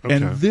concept. Okay.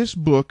 And this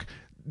book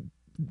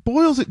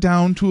boils it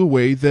down to a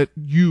way that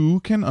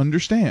you can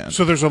understand.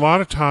 So there's a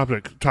lot of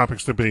topics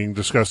that are being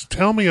discussed.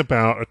 Tell me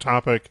about a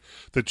topic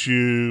that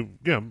you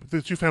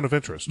found of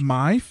interest.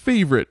 My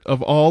favorite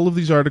of all of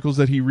these articles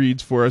that he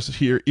reads for us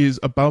here is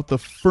about the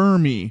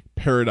Fermi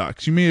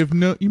paradox. You may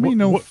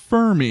know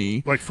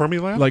Fermi, like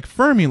Fermilab? Like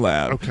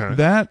Fermilab. Okay.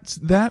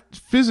 That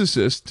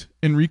physicist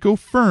Enrico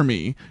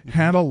Fermi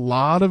had a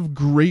lot of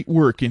great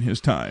work in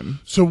his time.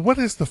 So what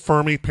is the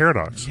Fermi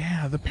paradox?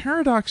 Yeah, the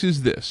paradox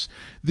is this.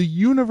 The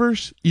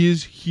universe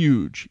is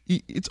huge.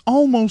 It's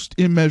almost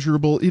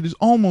immeasurable. It is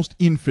almost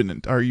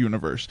infinite, our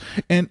universe.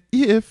 And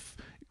if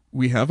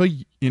we have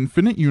an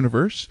infinite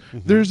universe,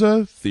 there's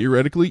a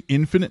theoretically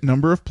infinite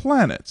number of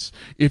planets.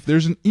 If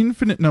there's an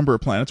infinite number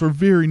of planets, or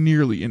very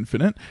nearly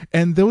infinite,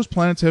 and those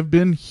planets have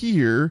been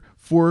here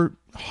for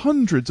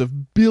hundreds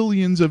of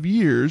billions of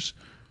years,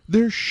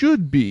 there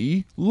should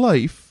be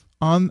life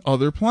on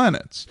other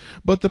planets.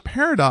 But the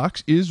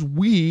paradox is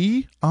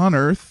we, on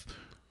Earth,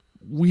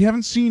 we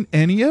haven't seen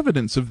any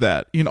evidence of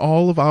that in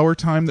all of our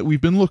time that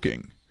we've been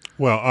looking.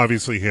 Well,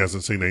 obviously he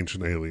hasn't seen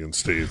Ancient Aliens,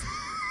 Steve.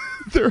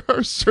 There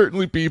are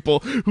certainly people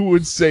who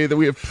would say that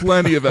we have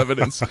plenty of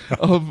evidence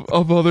of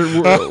other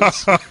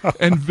worlds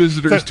and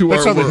visitors to our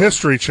world. That's on the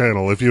History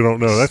Channel, if you don't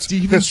know. That's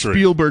Steven history.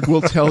 Spielberg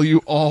will tell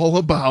you all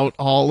about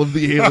all of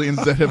the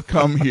aliens that have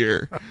come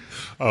here.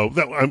 Oh,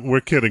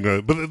 we're kidding.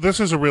 But this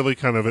is a really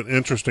kind of an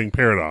interesting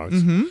paradox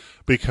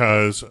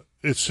because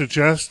it's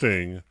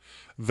suggesting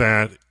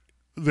that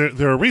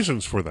there are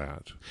reasons for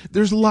that.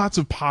 There's lots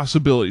of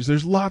possibilities.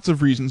 There's lots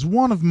of reasons.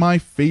 One of my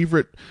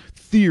favorite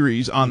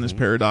theories on this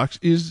paradox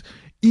is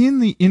in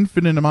the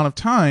infinite amount of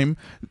time,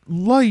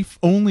 life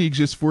only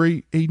exists for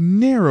a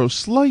narrow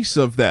slice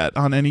of that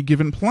on any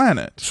given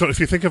planet. So if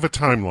you think of a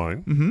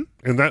timeline,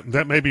 and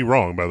that may be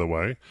wrong, by the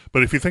way,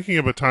 but if you're thinking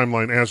of a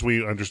timeline as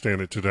we understand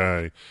it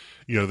today,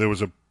 there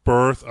was a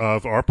birth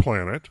of our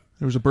planet.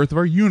 There was a birth of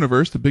our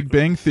universe. The Big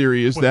Bang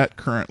Theory is that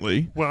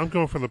currently. Well, I'm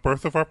going from the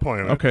birth of our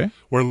planet. Okay.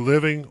 Where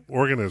living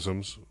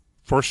organisms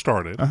first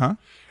started.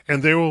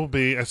 And there will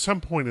be, at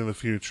some point in the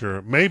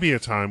future, maybe a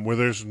time where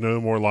there's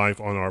no more life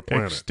on our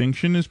planet.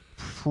 Extinction is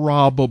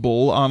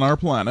probable on our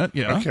planet,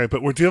 yeah. Okay,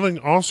 but we're dealing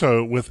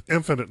also with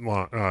infinite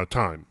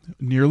time.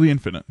 Nearly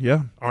infinite,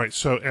 yeah. All right,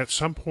 so at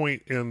some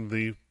point in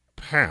the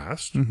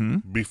past,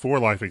 before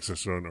life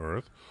existed on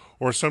Earth,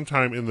 or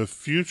sometime in the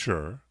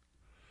future,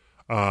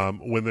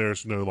 when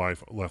there's no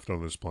life left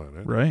on this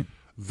planet, Right.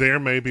 there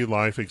may be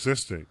life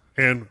existing.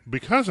 And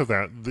because of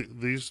that,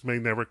 these may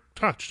never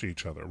touch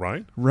each other,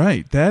 right?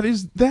 Right. That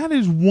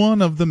is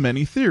one of the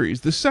many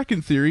theories. The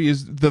second theory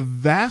is the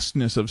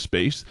vastness of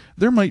space.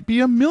 There might be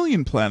 1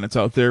 million planets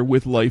out there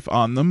with life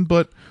on them,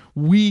 but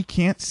we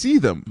can't see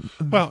them.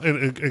 Well,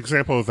 an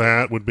example of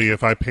that would be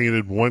if I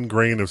painted 1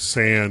 grain of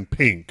sand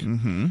pink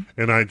and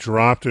I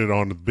dropped it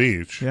on the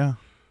beach. Yeah.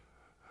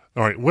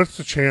 All right, what's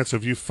the chance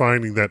of you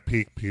finding that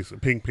pink piece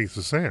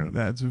of sand?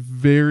 That's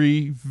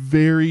very,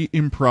 very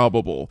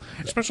improbable.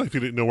 Especially if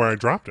you didn't know where I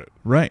dropped it.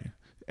 Right.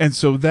 And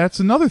so that's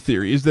another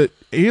theory, is that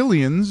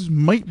aliens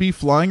might be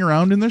flying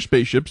around in their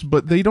spaceships,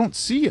 but they don't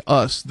see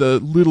us, the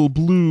little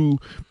blue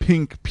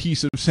pink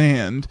piece of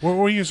sand. Well,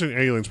 we're using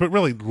aliens, but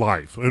really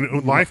life.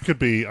 And life could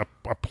be a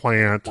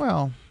plant.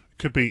 Well,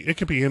 it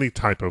could be any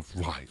type of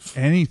life.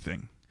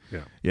 anything.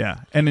 Yeah. Yeah.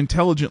 And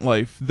intelligent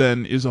life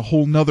then is a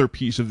whole nother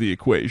piece of the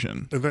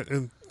equation.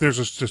 And there's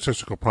a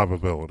statistical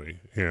probability,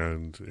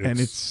 and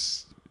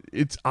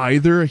it's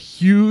either a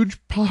huge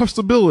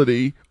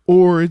possibility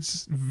or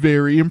it's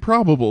very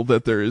improbable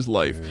that there is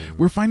life.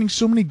 We're finding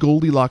so many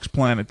Goldilocks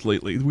planets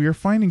lately. We are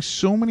finding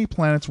so many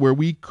planets where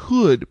we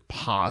could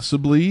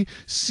possibly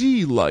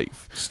see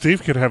life.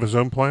 Steve could have his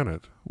own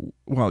planet.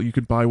 Well, you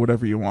could buy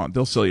whatever you want.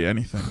 They'll sell you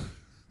anything.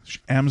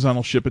 Amazon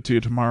will ship it to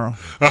you tomorrow.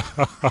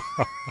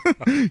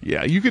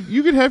 Yeah, you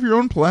could have your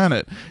own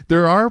planet.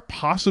 There are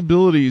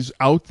possibilities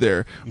out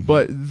there,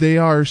 but they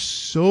are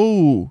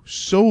so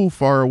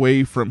far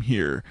away from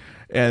here.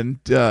 And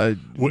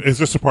is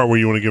this the part where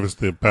you want to give us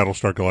the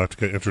Battlestar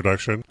Galactica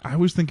introduction? I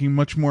was thinking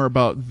much more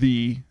about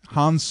the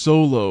Han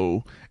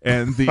Solo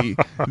and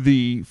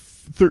the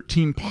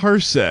 13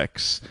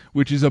 parsecs,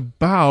 which is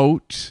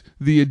about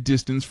the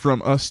distance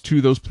from us to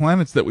those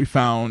planets that we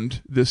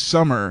found this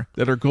summer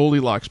that are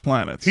Goldilocks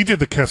planets. He did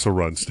the Kessel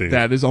Run, Steve.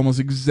 That is almost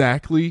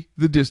exactly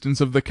the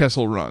distance of the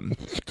Kessel Run.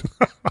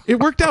 It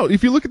worked out.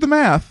 If you look at the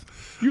math,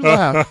 you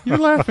laugh. You're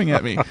laughing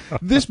at me.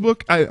 This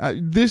book,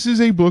 this is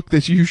a book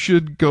that you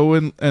should go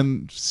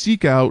and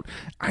seek out.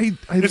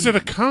 Is it a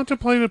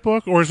contemplative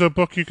book, or is it a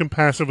book you can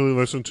passively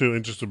listen to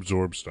and just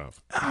absorb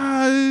stuff?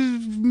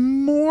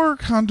 More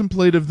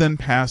contemplative than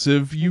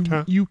passive.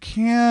 You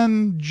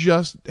can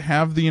just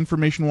have the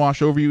information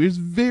wash over you. It's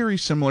very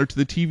similar to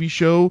the TV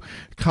show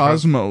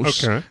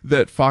Cosmos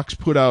that Fox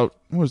put out.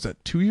 What was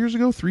that, 2 years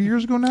ago, 3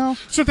 years ago now?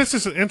 So this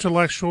is an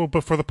intellectual,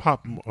 but for the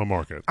pop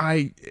market.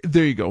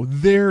 There you go.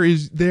 There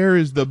is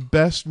the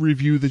best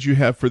review that you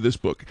have for this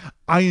book.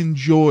 I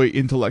enjoy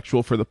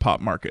intellectual for the pop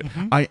market.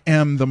 I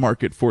am the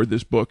market for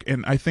this book,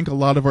 and I think a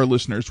lot of our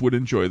listeners would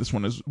enjoy this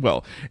one as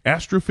well.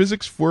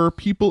 Astrophysics for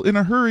People in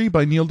a Hurry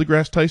by Neil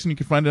deGrasse Tyson. You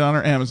can find it on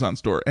our Amazon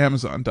store,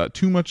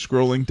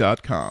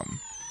 amazon.toomuchscrolling.com.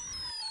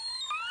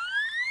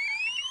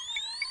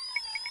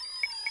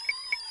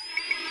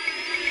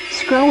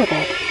 Scroll with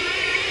it.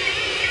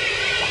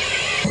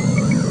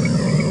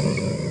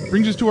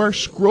 Brings us to our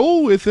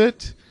scroll with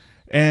it,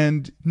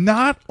 and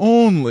not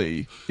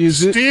only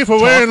is it Steve,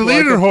 we're wearing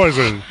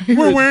Lederhosen.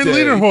 We're wearing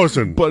Day,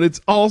 Lederhosen. but it's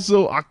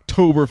also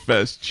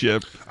Oktoberfest,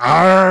 Chip.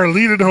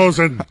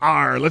 Lederhosen.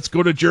 Let's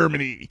go to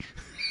Germany.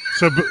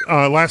 So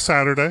last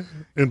Saturday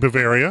in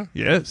Bavaria,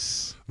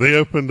 Yes. they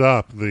opened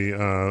up the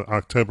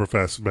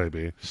Oktoberfest,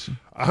 baby.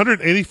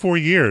 184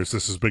 years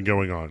this has been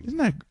going on.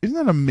 Isn't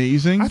that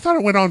amazing? I thought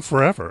it went on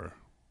forever.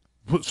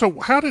 So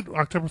how did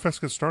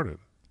Oktoberfest get started?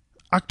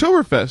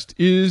 Oktoberfest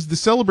is the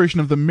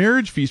celebration of the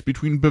marriage feast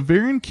between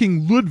Bavarian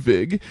King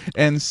Ludwig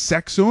and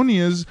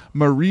Saxonia's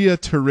Maria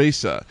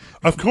Theresa.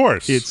 Of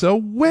course. It's a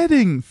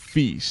wedding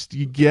feast.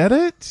 You get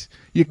it?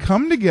 You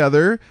come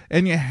together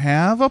and you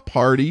have a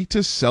party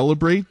to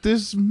celebrate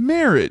this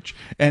marriage.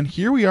 And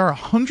here we are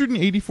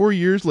 184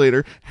 years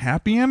later.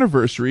 Happy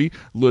anniversary,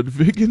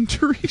 Ludwig and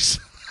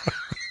Theresa.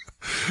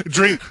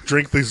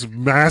 Drink these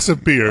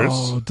massive beers.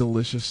 Oh,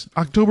 delicious.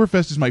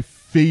 Oktoberfest is my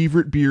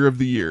favorite beer of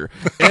the year.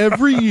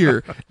 Every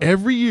year,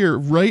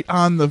 right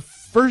on the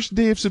first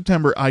day of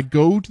September, I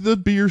go to the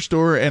beer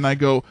store and I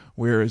go,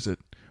 where is it?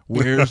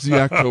 Where's the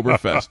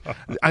Oktoberfest?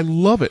 I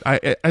love it.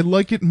 I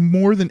like it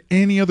more than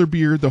any other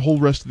beer the whole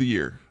rest of the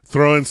year.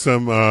 Throw in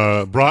some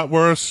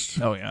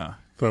bratwurst. Oh, yeah.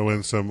 Throw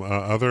in some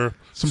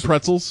Some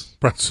pretzels.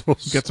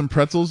 pretzels. Get some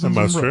pretzels and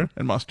mustard.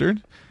 And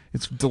mustard.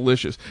 It's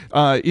delicious.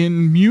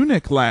 In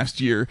Munich last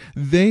year,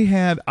 they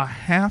had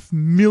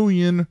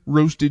 500,000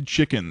 roasted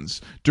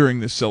chickens during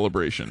this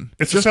celebration.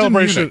 It's Just a in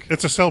celebration. Munich.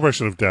 It's a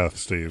celebration of death,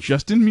 Steve.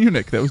 Just in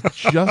Munich. That was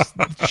just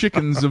the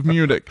chickens of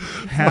Munich.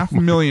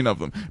 500,000 of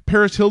them.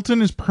 Paris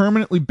Hilton is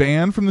permanently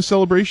banned from the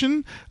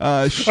celebration.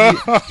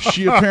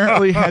 She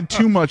apparently had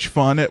too much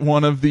fun at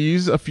one of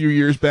these a few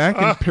years back,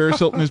 and Paris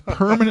Hilton is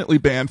permanently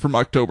banned from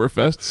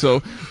Oktoberfest.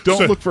 So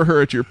don't look for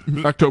her at your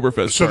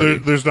Oktoberfest So party.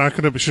 there's not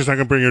going to be. She's not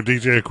going to bring her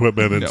DJ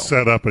equipment and No.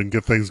 set up and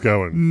get things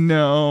going.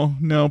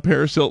 No,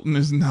 Paris Hilton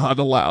is not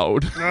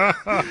allowed.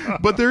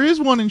 But there is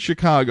one in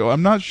Chicago.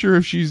 I'm not sure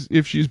if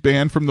she's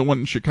banned from the one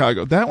in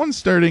Chicago. That one's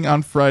starting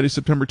on Friday,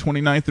 September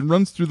 29th, and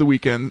runs through the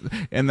weekend,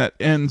 and that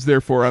ends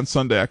therefore on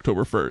Sunday,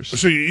 October 1st.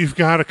 So you've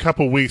got a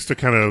couple weeks to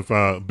kind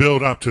of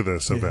build up to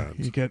this event.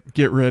 You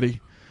get ready.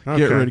 Okay.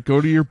 Get ready.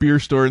 Go to your beer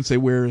store and say,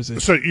 "Where is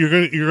it?" So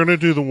you're gonna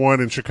do the one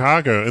in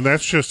Chicago, and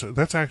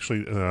that's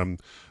actually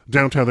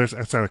downtown. That's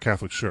at a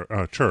Catholic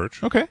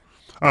church. Okay.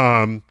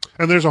 And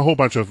there's a whole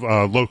bunch of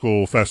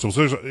local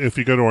festivals. If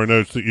you go to our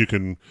notes, that you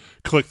can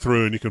click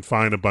through and you can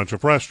find a bunch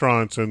of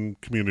restaurants and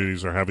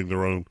communities are having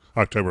their own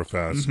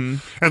Oktoberfest.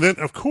 And then,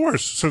 of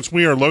course, since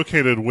we are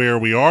located where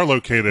we are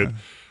located,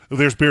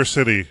 there's Beer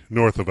City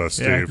north of us,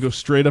 Steve. Yeah, go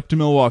straight up to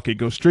Milwaukee.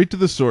 Go straight to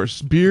the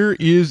source. Beer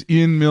is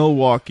in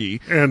Milwaukee.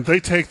 And they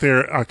take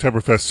their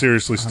Oktoberfest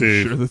seriously,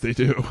 Steve. I'm sure that they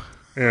do.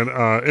 And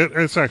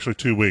it's actually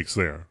 2 weeks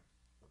there.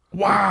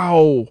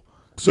 Wow.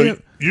 So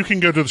you can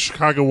go to the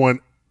Chicago one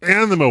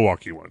and the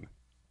Milwaukee one.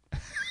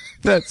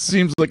 That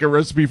seems like a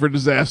recipe for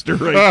disaster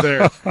right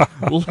there.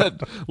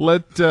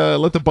 let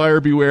the buyer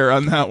beware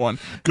on that one.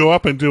 Go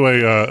up and do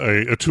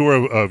a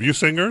tour of you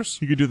singers.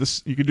 You could do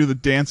this. You could do the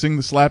dancing,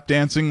 the slap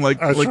dancing,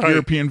 like That's right.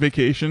 European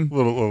Vacation.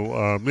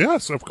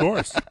 Yes, of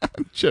course.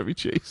 Chevy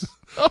Chase.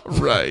 All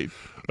right.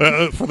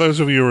 For those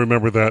of you who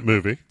remember that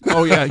movie,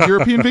 Oh yeah,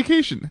 European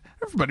Vacation.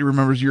 Everybody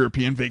remembers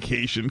European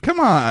Vacation. Come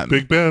on.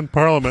 Big Ben,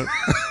 Parliament.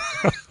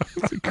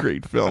 It's a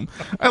great film.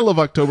 I love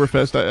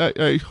Oktoberfest.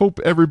 I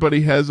hope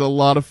everybody has a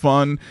lot of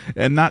fun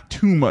and not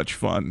too much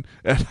fun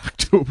at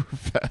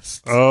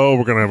Oktoberfest. Oh,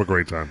 we're gonna have a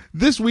great time.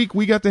 This week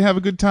we got to have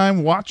a good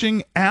time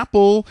watching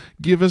Apple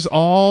give us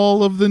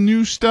all of the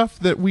new stuff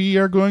that we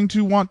are going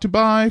to want to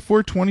buy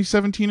for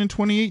 2017 and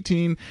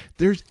 2018.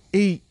 There's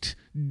 8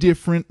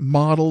 different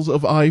models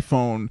of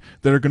iPhone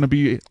that are going to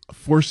be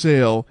for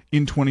sale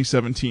in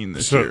 2017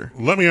 this year.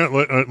 Let me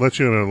let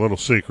you in a little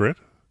secret.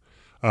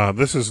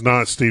 This is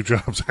not Steve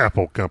Jobs'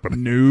 Apple company.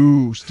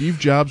 No, Steve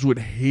Jobs would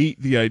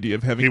hate the idea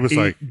of having He was 8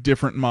 like-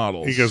 different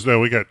models. He goes, no,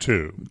 we got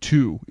 2.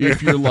 2,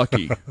 if you're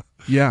lucky.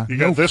 Yeah, You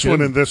got no this one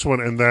kidding. and this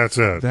one, and that's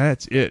it.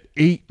 That's it.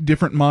 8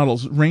 different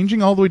models,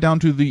 ranging all the way down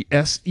to the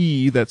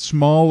SE, that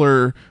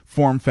smaller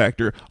form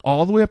factor,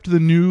 all the way up to the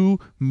new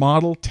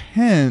Model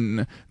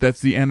 10.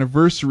 That's the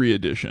anniversary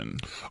edition.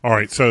 All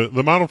right, so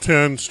the Model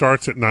 10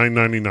 starts at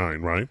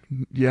 $999, right?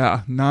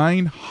 Yeah,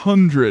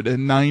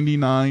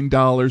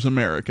 $999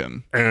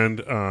 American.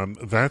 And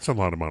that's a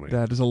lot of money.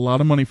 That is a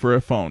lot of money for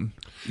a phone.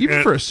 Even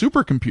And- for a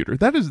supercomputer.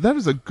 That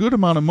is a good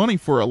amount of money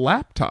for a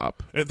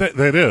laptop.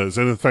 That is,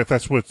 and in fact,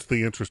 that's what's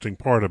the interesting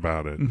part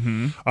about it.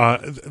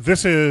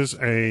 This is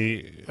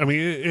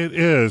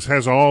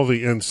has all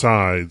the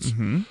insides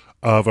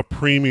of a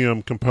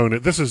premium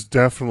component. This is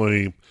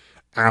definitely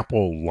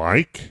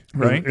Apple-like,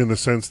 Right. in the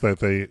sense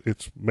that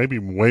it's maybe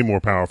way more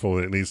powerful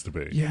than it needs to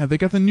be. Yeah, they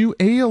got the new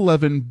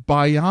A11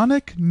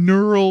 Bionic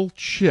Neural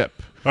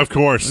Chip. Of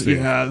course, Steve.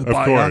 Yeah, of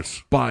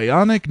course.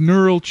 Bionic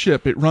Neural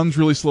Chip. It runs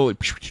really slowly.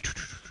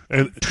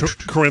 And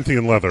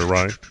Corinthian leather,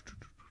 right?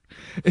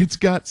 It's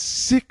got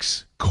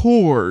 6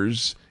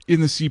 cores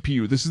in the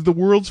CPU. This is the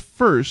world's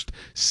first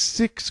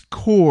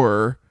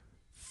 6-core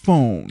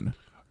phone.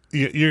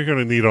 You're going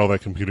to need all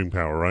that computing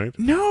power, right?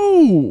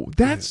 No,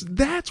 that's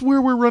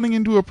where we're running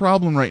into a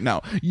problem right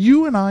now.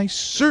 You and I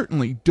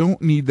certainly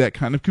don't need that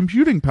kind of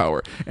computing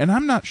power, and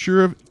I'm not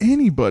sure of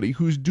anybody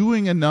who's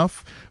doing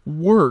enough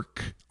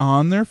work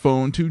on their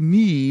phone to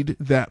need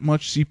that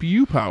much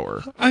CPU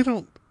power. I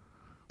don't.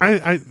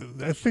 I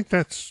think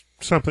that's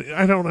something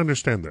I don't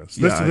understand. This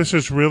Yeah, this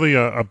is really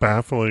a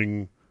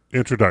baffling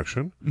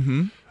introduction.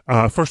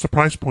 First, the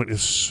price point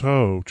is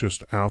so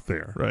just out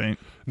there. Right.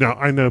 Now,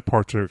 I know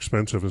parts are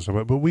expensive and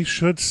stuff, but we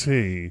should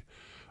see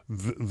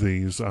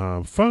these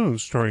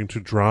phones starting to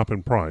drop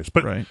in price.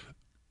 But Right.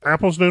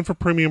 Apple's known for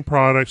premium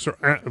products.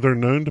 They're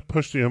known to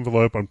push the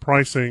envelope on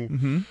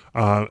pricing.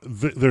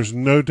 There's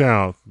no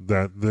doubt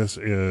that this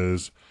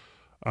is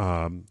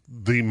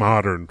the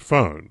modern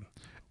phone.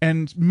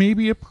 And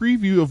maybe a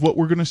preview of what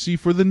we're going to see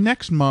for the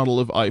next model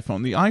of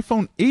iPhone. The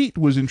iPhone 8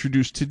 was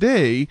introduced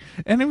today,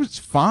 and it was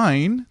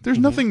fine. There's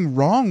nothing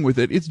wrong with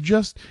it. It's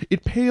just,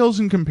 it pales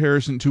in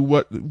comparison to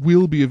what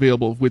will be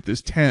available with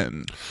this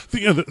 10.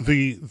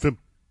 The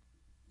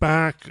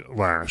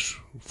backlash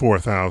for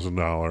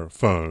 $1,000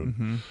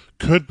 phone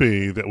could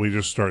be that we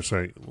just start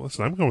saying,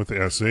 listen, I'm going with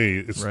the SE.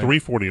 It's Right.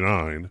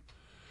 $349.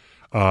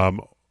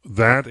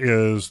 That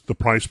is the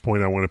price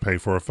point I want to pay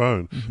for a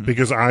phone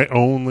because I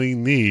only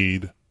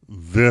need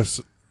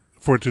this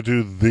for it to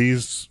do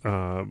these,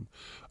 I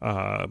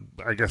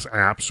guess,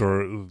 apps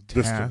or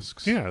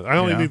Tasks. I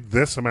only need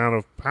this amount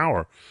of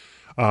power.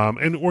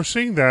 And we're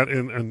seeing that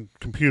in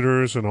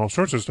computers and all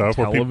sorts of stuff.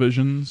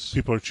 Televisions.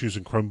 People are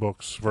choosing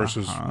Chromebooks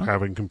versus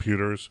having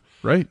computers.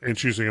 Right. And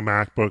choosing a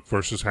MacBook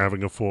versus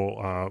having a full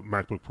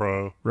MacBook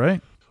Pro.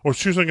 Right. Or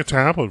choosing a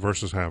tablet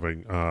versus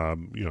having,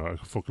 a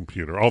full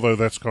computer. Although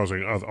that's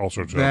causing all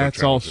sorts of other That's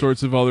all challenges.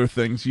 sorts of other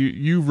things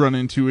you've run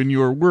into in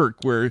your work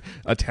where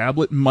a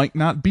tablet might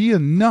not be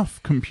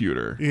enough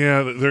computer.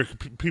 Yeah,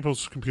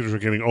 people's computers are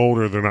getting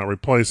older. They're not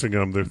replacing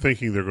them. They're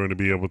thinking they're going to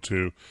be able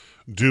to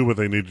do what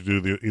they need to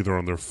do either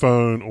on their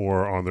phone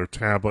or on their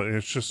tablet. And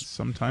it's just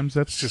sometimes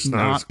that's just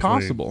not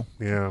possible.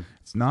 Yeah.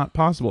 It's not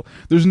possible.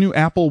 There's a new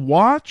Apple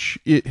Watch.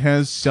 It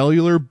has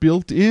cellular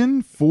built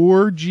in,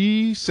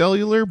 4G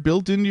cellular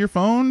built into your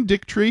phone.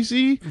 Dick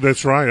Tracy.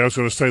 That's right. I was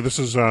going to say this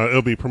is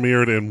it'll be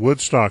premiered in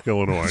Woodstock,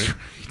 Illinois,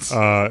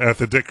 at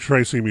the Dick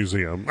Tracy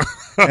Museum.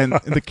 And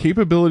the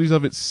capabilities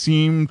of it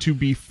seem to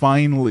be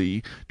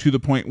finally to the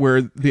point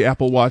where the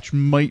Apple Watch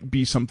might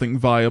be something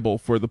viable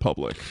for the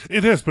public.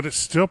 It is, but it's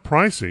still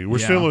pricey. We're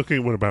still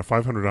looking at about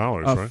 $500,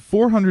 right?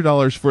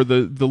 $400 for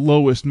the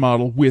lowest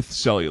model with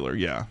cellular.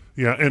 Yeah.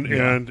 Yeah,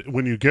 and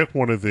when you get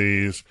one of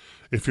these,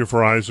 if you're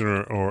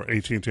Verizon or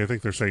AT&T, I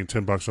think they're saying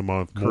 $10 a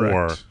month more.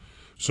 Correct.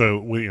 So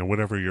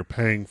whatever you're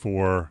paying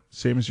for,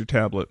 Same as your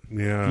tablet.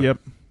 Yeah. Yep.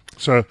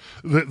 So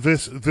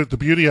the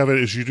beauty of it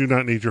is you do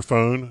not need your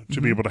phone to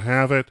be able to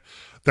have it.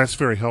 That's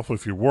very helpful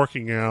if you're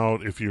working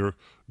out, if you're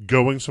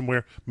going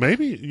somewhere.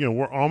 Maybe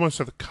we're almost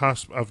at the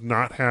cusp of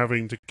not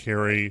having to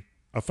carry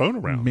a phone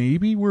around.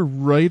 Maybe we're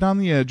right on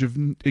the edge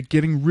of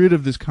getting rid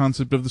of this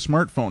concept of the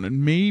smartphone,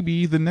 and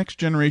maybe the next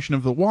generation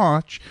of the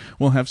watch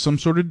will have some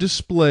sort of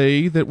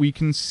display that we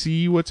can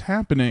see what's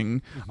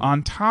happening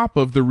on top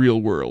of the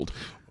real world.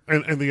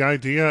 And the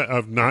idea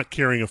of not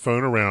carrying a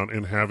phone around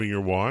and having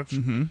your watch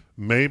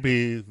may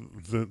be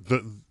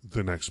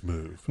the next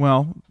move.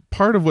 Well,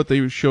 part of what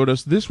they showed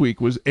us this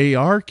week was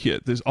AR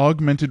Kit, this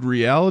augmented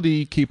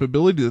reality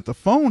capability that the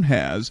phone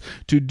has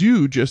to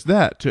do just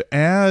that, to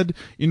add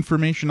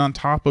information on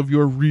top of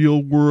your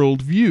real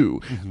world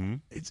view.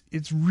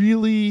 It's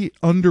really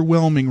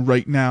underwhelming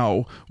right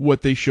now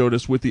what they showed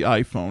us with the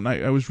iPhone.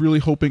 I was really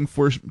hoping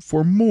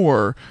for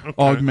more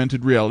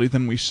augmented reality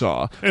than we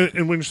saw.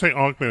 And when you say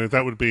augmented,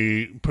 that would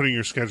be putting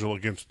your schedule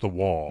against the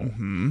wall,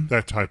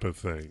 that type of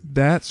thing.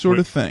 That sort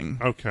of thing.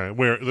 Okay,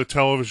 where the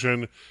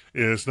television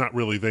is not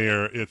really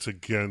there, it's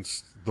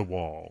against the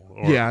wall.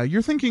 Yeah,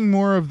 you're thinking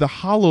more of the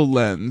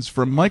HoloLens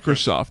from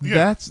Microsoft. Yeah.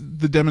 That's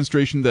the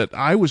demonstration that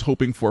I was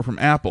hoping for from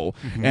Apple.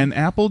 And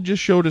Apple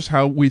just showed us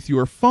how with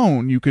your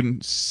phone you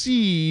can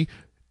see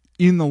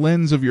in the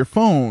lens of your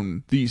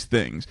phone these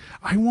things.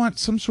 I want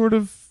some sort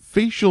of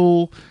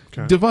facial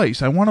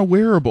device. I want a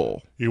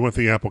wearable. You want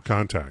the Apple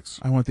contacts.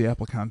 I want the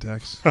Apple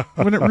contacts.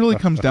 When it really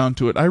comes down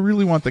to it, I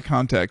really want the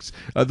contacts.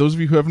 Those of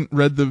you who haven't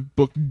read the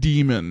book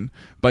Demon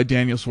by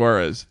Daniel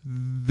Suarez,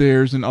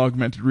 there's an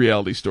augmented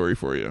reality story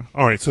for you.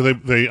 All right, so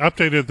they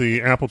updated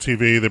the Apple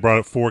TV. They brought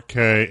it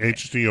 4K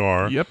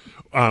HDR. Yep.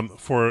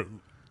 For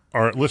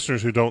our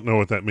listeners who don't know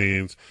what that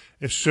means,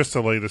 it's just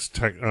the latest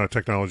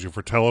technology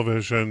for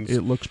televisions.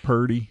 It looks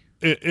purty.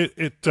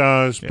 It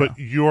does, but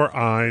your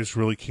eyes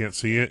really can't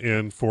see it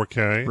in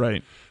 4K.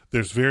 Right.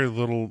 There's very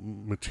little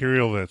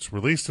material that's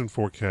released in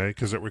 4K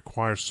because it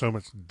requires so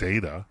much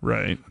data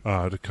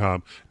to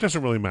come. It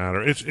doesn't really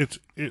matter. It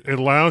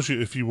allows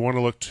you, if you want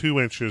to look 2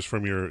 inches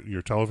from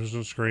your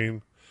television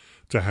screen,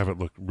 to have it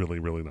look really,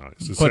 really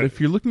nice. But if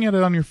you're looking at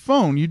it on your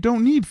phone, you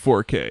don't need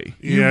 4K.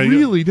 You Yeah,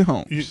 really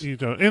don't. You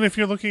don't. And if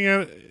you're looking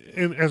at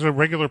it as a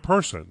regular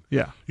person,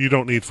 you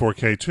don't need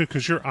 4K too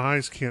because your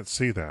eyes can't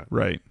see that.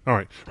 Right. All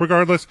right.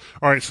 Regardless.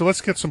 All right. So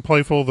let's get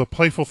the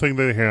playful thing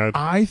they had.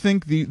 I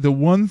think the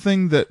one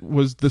thing that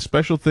was the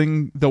special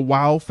thing, the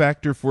wow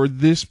factor for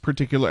this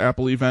particular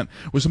Apple event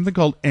was something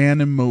called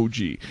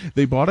Animoji.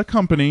 They bought a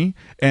company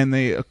and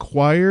they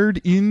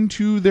acquired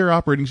into their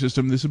operating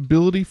system this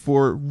ability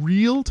for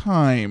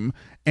real-time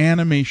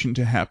animation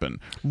to happen.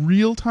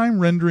 Real-time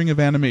rendering of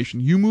animation.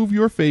 You move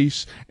your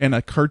face and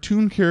a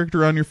cartoon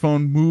character on your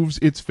phone moves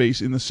its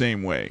face in the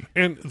same way.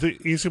 And the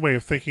easy way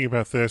of thinking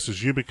about this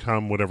is you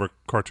become whatever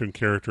cartoon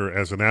character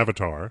as an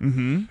avatar,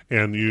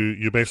 and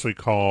you basically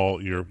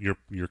call your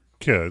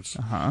kids.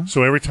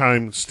 So every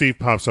time Steve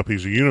pops up,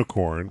 he's a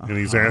unicorn, and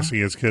he's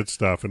asking his kids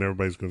stuff, and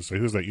everybody's going to say,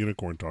 "Who's that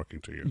unicorn talking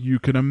to you?" You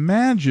can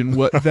imagine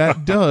what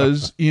that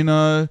does in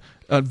a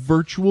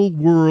virtual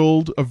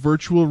world, a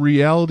virtual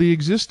reality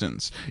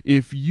existence.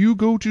 If you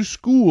go to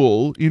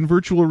school in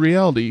virtual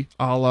reality,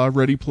 a la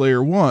Ready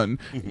Player One,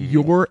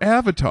 your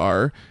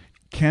avatar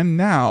can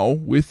now,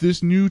 with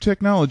this new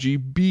technology,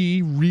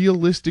 be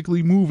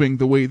realistically moving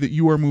the way that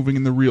you are moving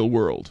in the real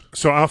world.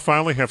 So I'll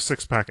finally have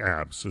six-pack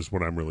abs, is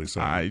what I'm really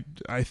saying.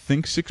 I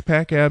think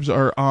six-pack abs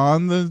are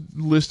on the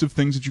list of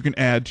things that you can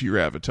add to your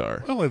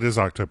avatar. Well, it is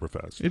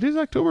Oktoberfest. It is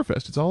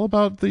Oktoberfest. It's all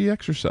about the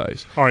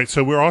exercise. All right,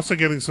 so we're also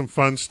getting some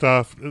fun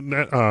stuff.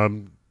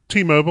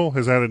 T-Mobile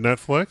has added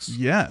Netflix.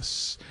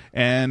 Yes,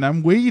 and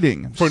I'm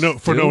waiting For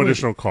no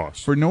additional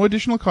cost. For no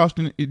additional cost,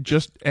 and it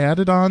just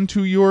added on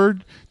to your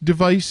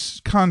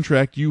device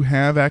contract. You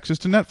have access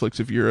to Netflix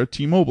if you're a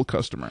T-Mobile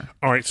customer.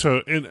 All right,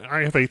 so I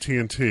have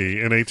AT&T,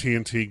 and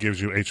AT&T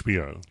gives you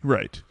HBO.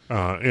 Right.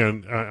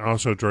 And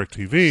also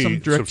DirecTV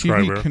Some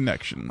subscriber. DirecTV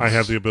connections. I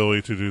have the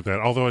ability to do that.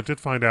 Although I did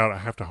find out I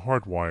have to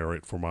hardwire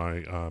it for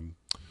my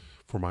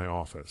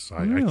office.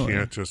 I Really?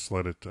 can't just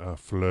let it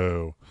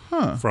flow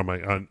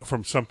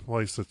from some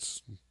place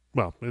that's,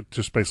 well, it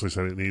just basically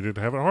said it needed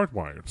to have it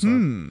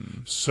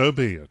hardwired. So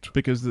be it.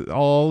 Because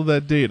all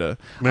that data.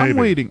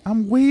 Maybe.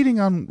 I'm waiting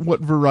on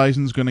what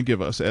Verizon's going to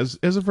give us. As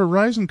a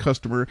Verizon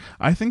customer,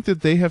 I think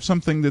that they have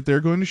something that they're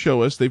going to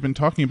show us. They've been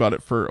talking about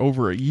it for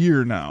over a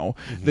year now.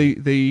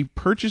 They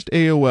purchased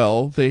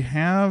AOL. They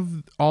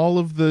have all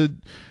of the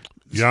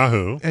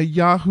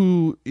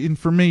Yahoo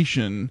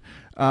information.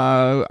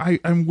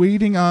 I'm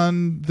waiting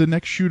on the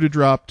next shoe to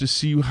drop to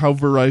see how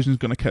Verizon's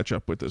going to catch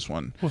up with this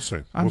one. We'll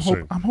see. I'm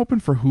hoping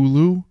for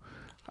Hulu.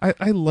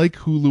 I like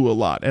Hulu a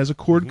lot. As a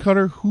cord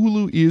cutter,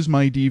 Hulu is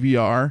my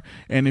DVR,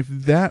 and if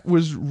that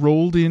was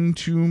rolled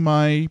into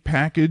my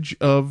package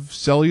of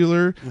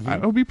cellular, I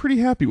would be pretty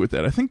happy with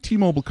that. I think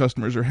T-Mobile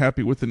customers are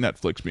happy with the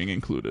Netflix being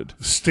included.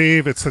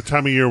 Steve, it's the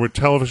time of year where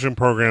television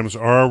programs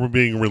are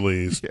being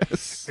released.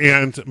 Yes.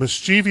 And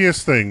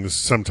mischievous things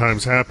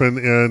sometimes happen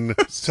in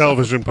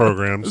television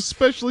programs.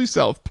 Especially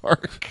South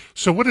Park.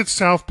 So what did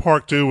South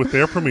Park do with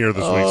their premiere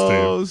this week,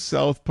 Steve? Oh,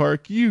 South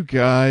Park, you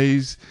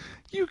guys,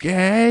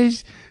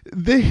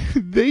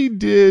 they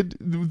did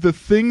the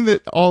thing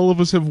that all of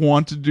us have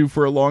wanted to do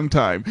for a long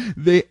time.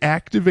 They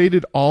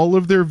activated all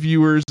of their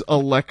viewers'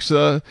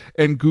 Alexa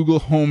and Google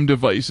Home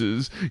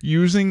devices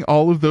using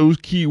all of those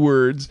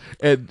keywords,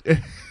 and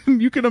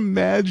you can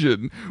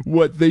imagine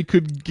what they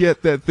could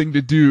get that thing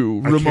to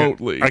do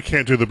remotely. I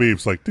can't do the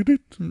beeps like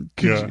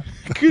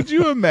Could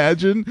you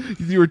imagine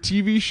your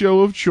TV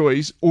show of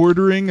choice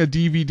ordering a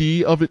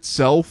DVD of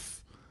itself?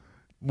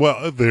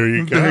 Well, there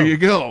you go. There you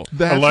go.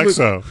 That's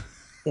Alexa,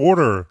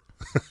 order.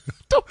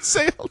 Don't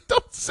say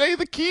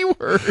the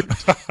keyword.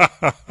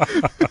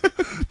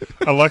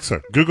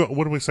 Alexa, Google.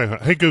 What do we say?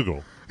 Hey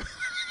Google,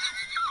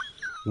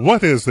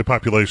 what is the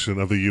population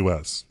of the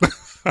U.S.?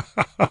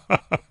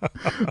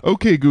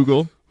 Okay,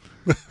 Google.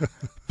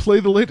 Play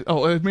the latest.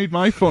 Oh, I made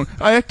my phone.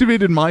 I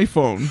activated my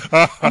phone.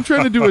 I'm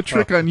trying to do a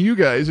trick on you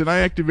guys, and I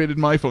activated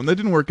my phone. That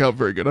didn't work out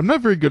very good. I'm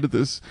not very good at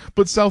this,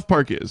 but South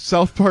Park is.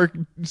 South Park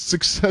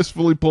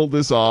successfully pulled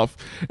this off,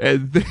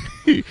 and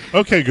they...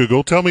 Okay,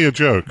 Google, tell me a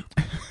joke.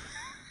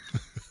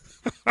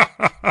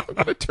 I'm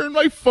going to turn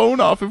my phone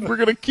off if we're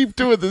going to keep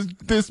doing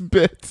this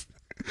bit.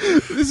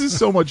 This is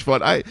so much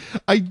fun.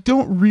 I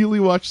don't really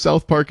watch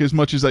South Park as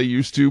much as I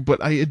used to,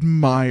 but I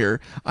admire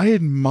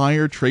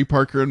Trey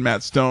Parker and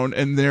Matt Stone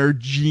and their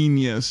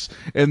genius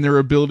and their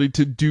ability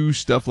to do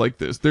stuff like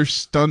this. Their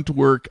stunt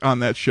work on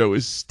that show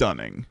is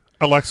stunning.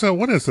 Alexa,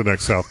 when is the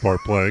next South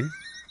Park playing?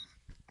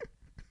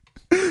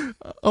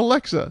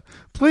 Alexa,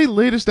 play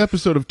latest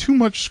episode of Too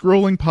Much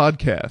Scrolling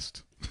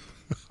Podcast.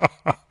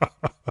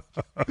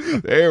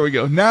 There we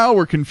go. Now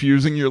we're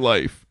confusing your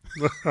life.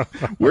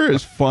 We're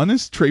as fun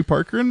as Trey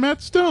Parker and Matt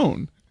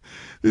Stone.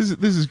 This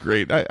is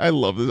great. I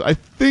love this. I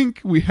think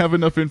we have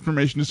enough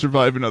information to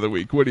survive another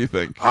week. What do you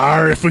think?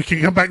 If we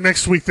can come back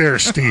next week there,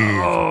 Steve.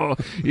 Oh,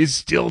 it's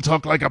still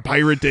Talk Like a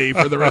Pirate Day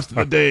for the rest of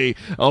the day.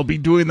 I'll be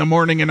doing the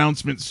morning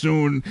announcement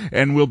soon,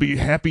 and we'll be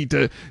happy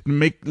to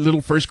make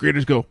little first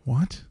graders go,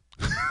 what?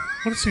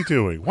 What is he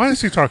doing? Why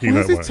is he talking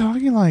Why that is way? he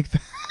talking like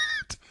that?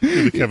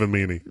 Do the Kevin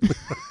Meaney.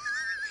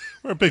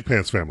 We're a Big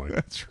Pants family.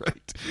 That's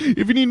right.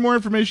 If you need more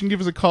information,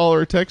 give us a call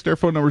or a text. Our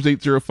phone number is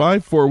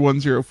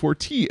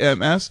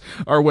 805-410-4TMS.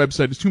 Our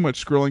website is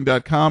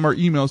toomuchscrolling.com. Our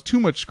email is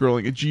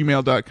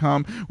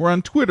toomuchscrolling@gmail.com. We're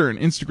on Twitter and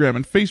Instagram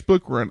and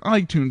Facebook. We're on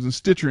iTunes and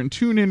Stitcher and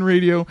TuneIn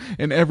Radio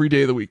and every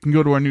day of the week. You can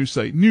go to our news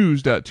site,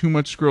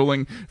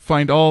 news.toomuchscrolling.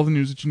 Find all the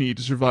news that you need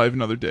to survive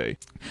another day.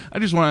 I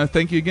just want to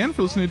thank you again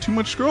for listening to Too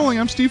Much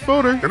Scrolling. I'm Steve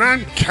Fodor. And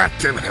I'm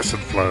Captain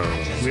Hessenflow.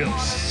 We'll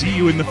see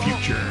you in the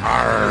future.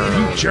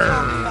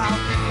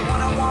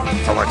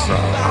 Alexa.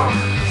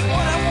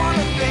 What I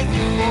wanna thank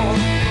you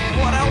for.